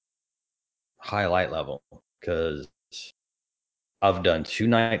Banner highlight level, because I've done 2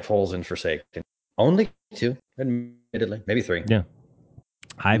 Nightfalls in Forsaken. Only 2, admittedly, maybe 3. Yeah,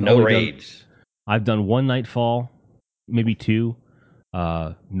 no raids. I've done 1 Nightfall, maybe 2.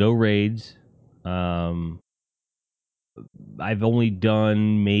 No raids. I've only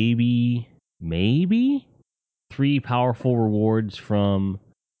done maybe 3 powerful rewards from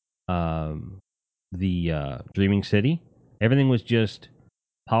the Dreaming City. Everything was just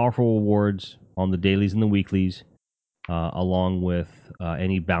powerful rewards on the dailies and the weeklies, along with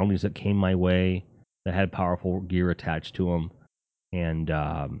any bounties that came my way that had powerful gear attached to them, and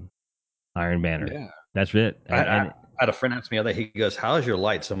Iron Banner. Yeah. That's it. I had a friend ask me the other day, he goes, how is your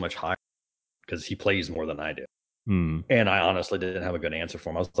light so much higher? Because he plays more than I do. And I honestly didn't have a good answer for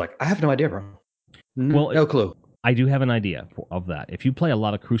him. I was like, I have no idea, bro. No clue. I do have an idea of that. If you play a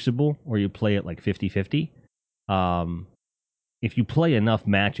lot of Crucible, or you play it like 50-50, if you play enough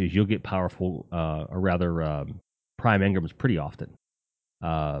matches, you'll get powerful, or rather, Prime Engrams pretty often.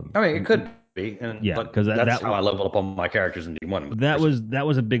 I mean, it could be. And, yeah, because that's how I leveled up on my characters in D1. That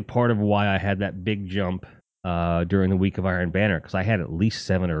was a big part of why I had that big jump during the week of Iron Banner, because I had at least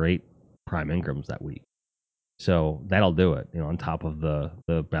 7 or 8 Prime Engrams that week. So that'll do it, on top of the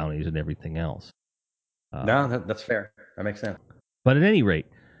bounties and everything else. No, that's fair. That makes sense. But at any rate,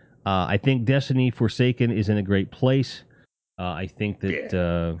 I think Destiny Forsaken is in a great place. I think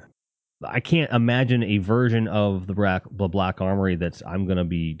that I can't imagine a version of the Black Armory that's I'm going to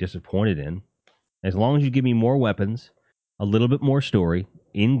be disappointed in. As long as you give me more weapons, a little bit more story,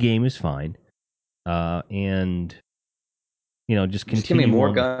 in-game is fine. And, just continue. Just give me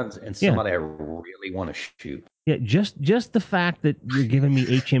more guns and somebody I really want to shoot. Yeah, just the fact that you're giving me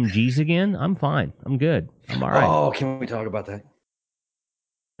HMGs again, I'm fine. I'm good. I'm all right. Oh, can we talk about that?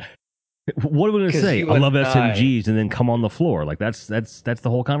 What are we going to say? I love SMGs and then come on the floor. Like that's the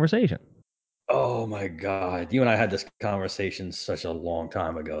whole conversation. Oh my God. You and I had this conversation such a long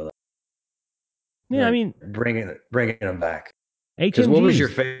time ago. Yeah, I mean, bringing them back. Because what was your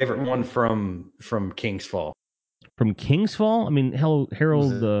favorite one from King's Fall? From King's Fall? I mean, Harold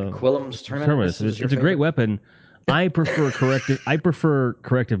Quillam's Terminus. It's a great weapon. I prefer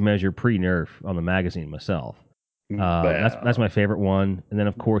corrective measure pre-nerf on the magazine myself. That's my favorite one. And then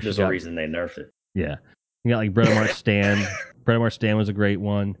of course there's a reason they nerfed it. Yeah, you got like Bredomart Stand. Bredomart Stand was a great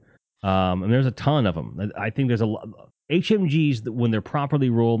one. And there's a ton of them. I think there's a lot. HMGs, when they're properly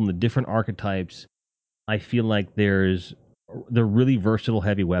rolled in the different archetypes, I feel like they're really versatile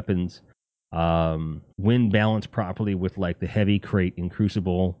heavy weapons. When balanced properly with like the heavy crate in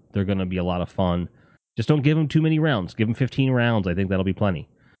Crucible, they're going to be a lot of fun. Just don't give them too many rounds. Give them 15 rounds. I think that'll be plenty.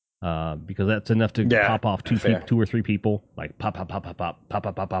 Because that's enough to pop off 2 or 3 people. Like pop, pop, pop, pop, pop, pop,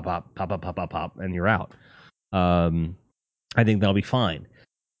 pop, pop, pop, pop, pop, pop, pop, pop, pop, and you're out. I think that'll be fine.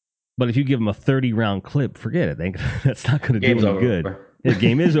 But if you give them a 30-round clip, forget it. That's not going to do any good. The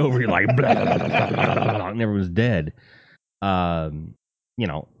game is over. You're like, blah, blah, blah, blah, blah, blah, and everyone's dead. And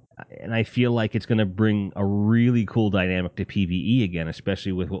I feel like it's going to bring a really cool dynamic to PvE again,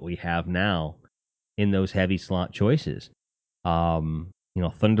 especially with what we have now in those heavy slot choices.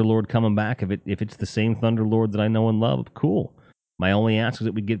 Thunderlord coming back. If it's the same Thunderlord that I know and love, cool. My only ask is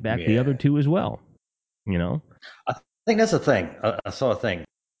that we get back the other 2 as well. I think that's the thing. I saw a thing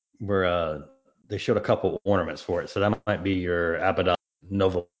where they showed a couple ornaments for it. So that might be your Abaddon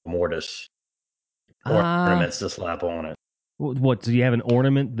Nova Mortis ornaments to slap on it. What, do you have an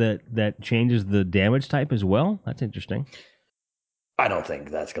ornament that changes the damage type as well? That's interesting. I don't think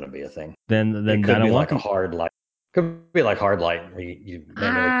that's going to be a thing. Then it could be like a hard light. Could be like hard light where you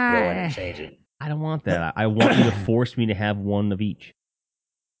manually go in and change it. I don't want that. I want you to force me to have one of each.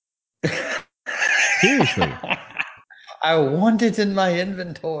 Seriously. I want it in my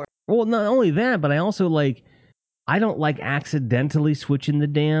inventory. Well, not only that, but I also I don't like accidentally switching the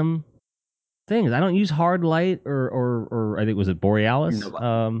damn things. I don't use hard light or I think was it Borealis?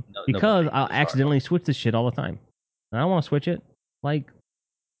 Because I'll accidentally switch this shit all the time. And I don't want to switch it.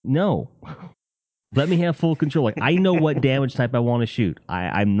 No. Let me have full control. I know what damage type I want to shoot.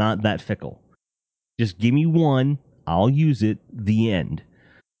 I'm not that fickle. Just give me one. I'll use it. The end.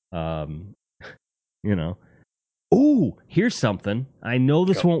 Ooh, here's something. I know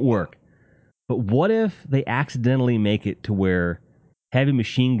this won't work. But what if they accidentally make it to where heavy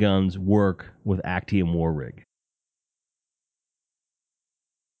machine guns work with Actium War Rig?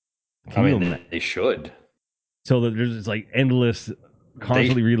 They should. So that there's endless,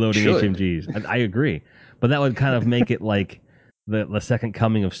 constantly reloading HMGs. I agree. But that would kind of make it like the second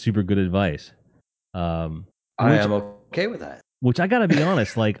coming of super good advice. I am okay with that. Which I gotta be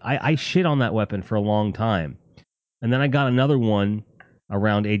honest, I shit on that weapon for a long time. And then I got another one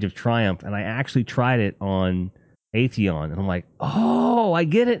around Age of Triumph, and I actually tried it on Atheon, and I'm like, oh, I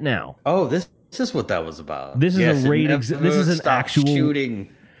get it now. Oh, this is what that was about. This is a raid. This is an actual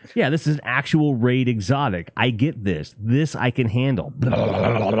shooting. Yeah, this is an actual raid exotic. I get this. This I can handle.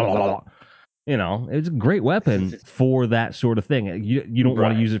 It's a great weapon for that sort of thing. You don't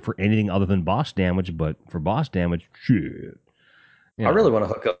want to use it for anything other than boss damage, but for boss damage, shit. I really want to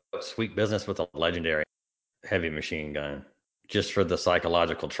hook up Sweet Business with a legendary heavy machine gun just for the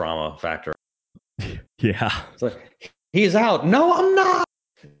psychological trauma factor. Yeah. It's like, he's out. No, I'm not.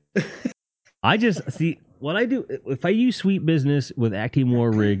 I just see what I do. If I use Sweet Business with Actium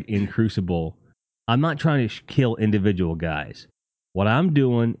War Rig in Crucible, I'm not trying to kill individual guys. What I'm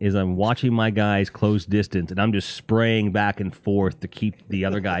doing is I'm watching my guys close distance, and I'm just spraying back and forth to keep the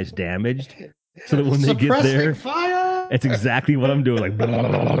other guys damaged, so that when they get there, fire. It's exactly what I'm doing. The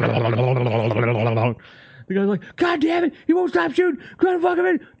guy's like, God damn it, he won't stop shooting. Go fuck him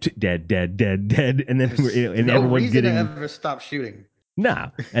in. Dead. And then everyone's getting. To ever stop shooting. Nah.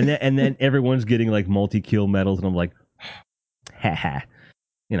 And then everyone's getting multi-kill medals, and I'm like, ha.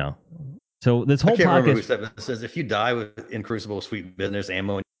 So this whole I can't podcast remember who said this. Says if you die in Crucible Sweet Business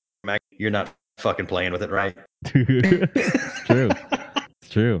ammo, you're not fucking playing with it, right? It's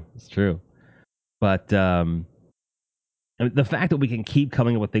true. But the fact that we can keep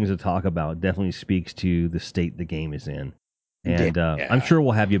coming up with things to talk about definitely speaks to the state the game is in. And I'm sure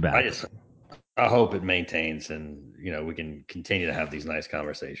we'll have you back. I hope it maintains, and we can continue to have these nice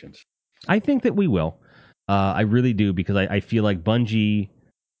conversations. I think that we will. I really do, because I feel like Bungie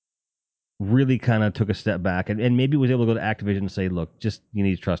really kind of took a step back and maybe was able to go to Activision and say, look, just you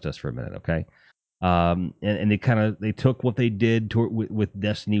need to trust us for a minute, okay? And they took what they did with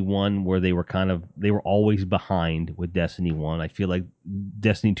Destiny 1, where they were always behind with Destiny 1. I feel like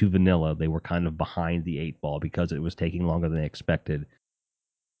Destiny 2 Vanilla, they were kind of behind the 8 ball because it was taking longer than they expected.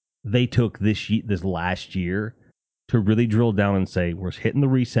 They took this last year to really drill down and say, we're hitting the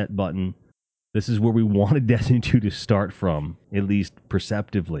reset button. This is where we wanted Destiny 2 to start from, at least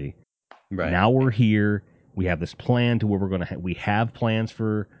perceptively. Right. Now we're here. We have this plan to where we're going to we have plans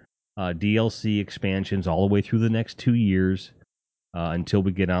for DLC expansions all the way through the next 2 years until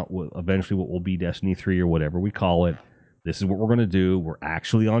we get out eventually what will be Destiny 3 or whatever we call it. This is what we're going to do. We're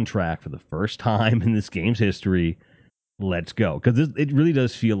actually on track for the first time in this game's history. Let's go. Because it really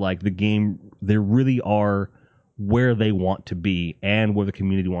does feel like the game, they really are where they want to be and where the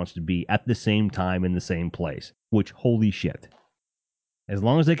community wants to be at the same time in the same place. Which, holy shit. As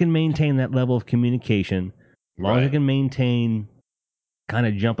long as they can maintain that level of communication, as long as they can maintain kind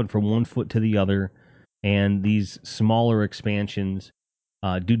of jumping from one foot to the other, and these smaller expansions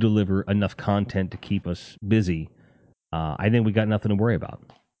do deliver enough content to keep us busy, I think we got nothing to worry about.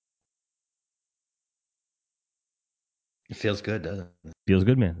 It feels good, doesn't it? Feels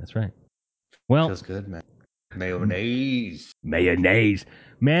good, man. That's right. Well, feels good, man. Mayonnaise.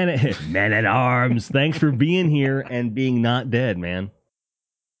 Man at arms. Thanks for being here and being not dead, man.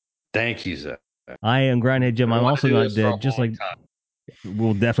 Thank you, sir. I am Grindhead Jim. I'm also not dead. Just like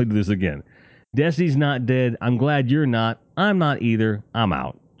we'll definitely do this again. Destiny's not dead. I'm glad you're not. I'm not either. I'm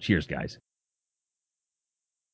out. Cheers, guys.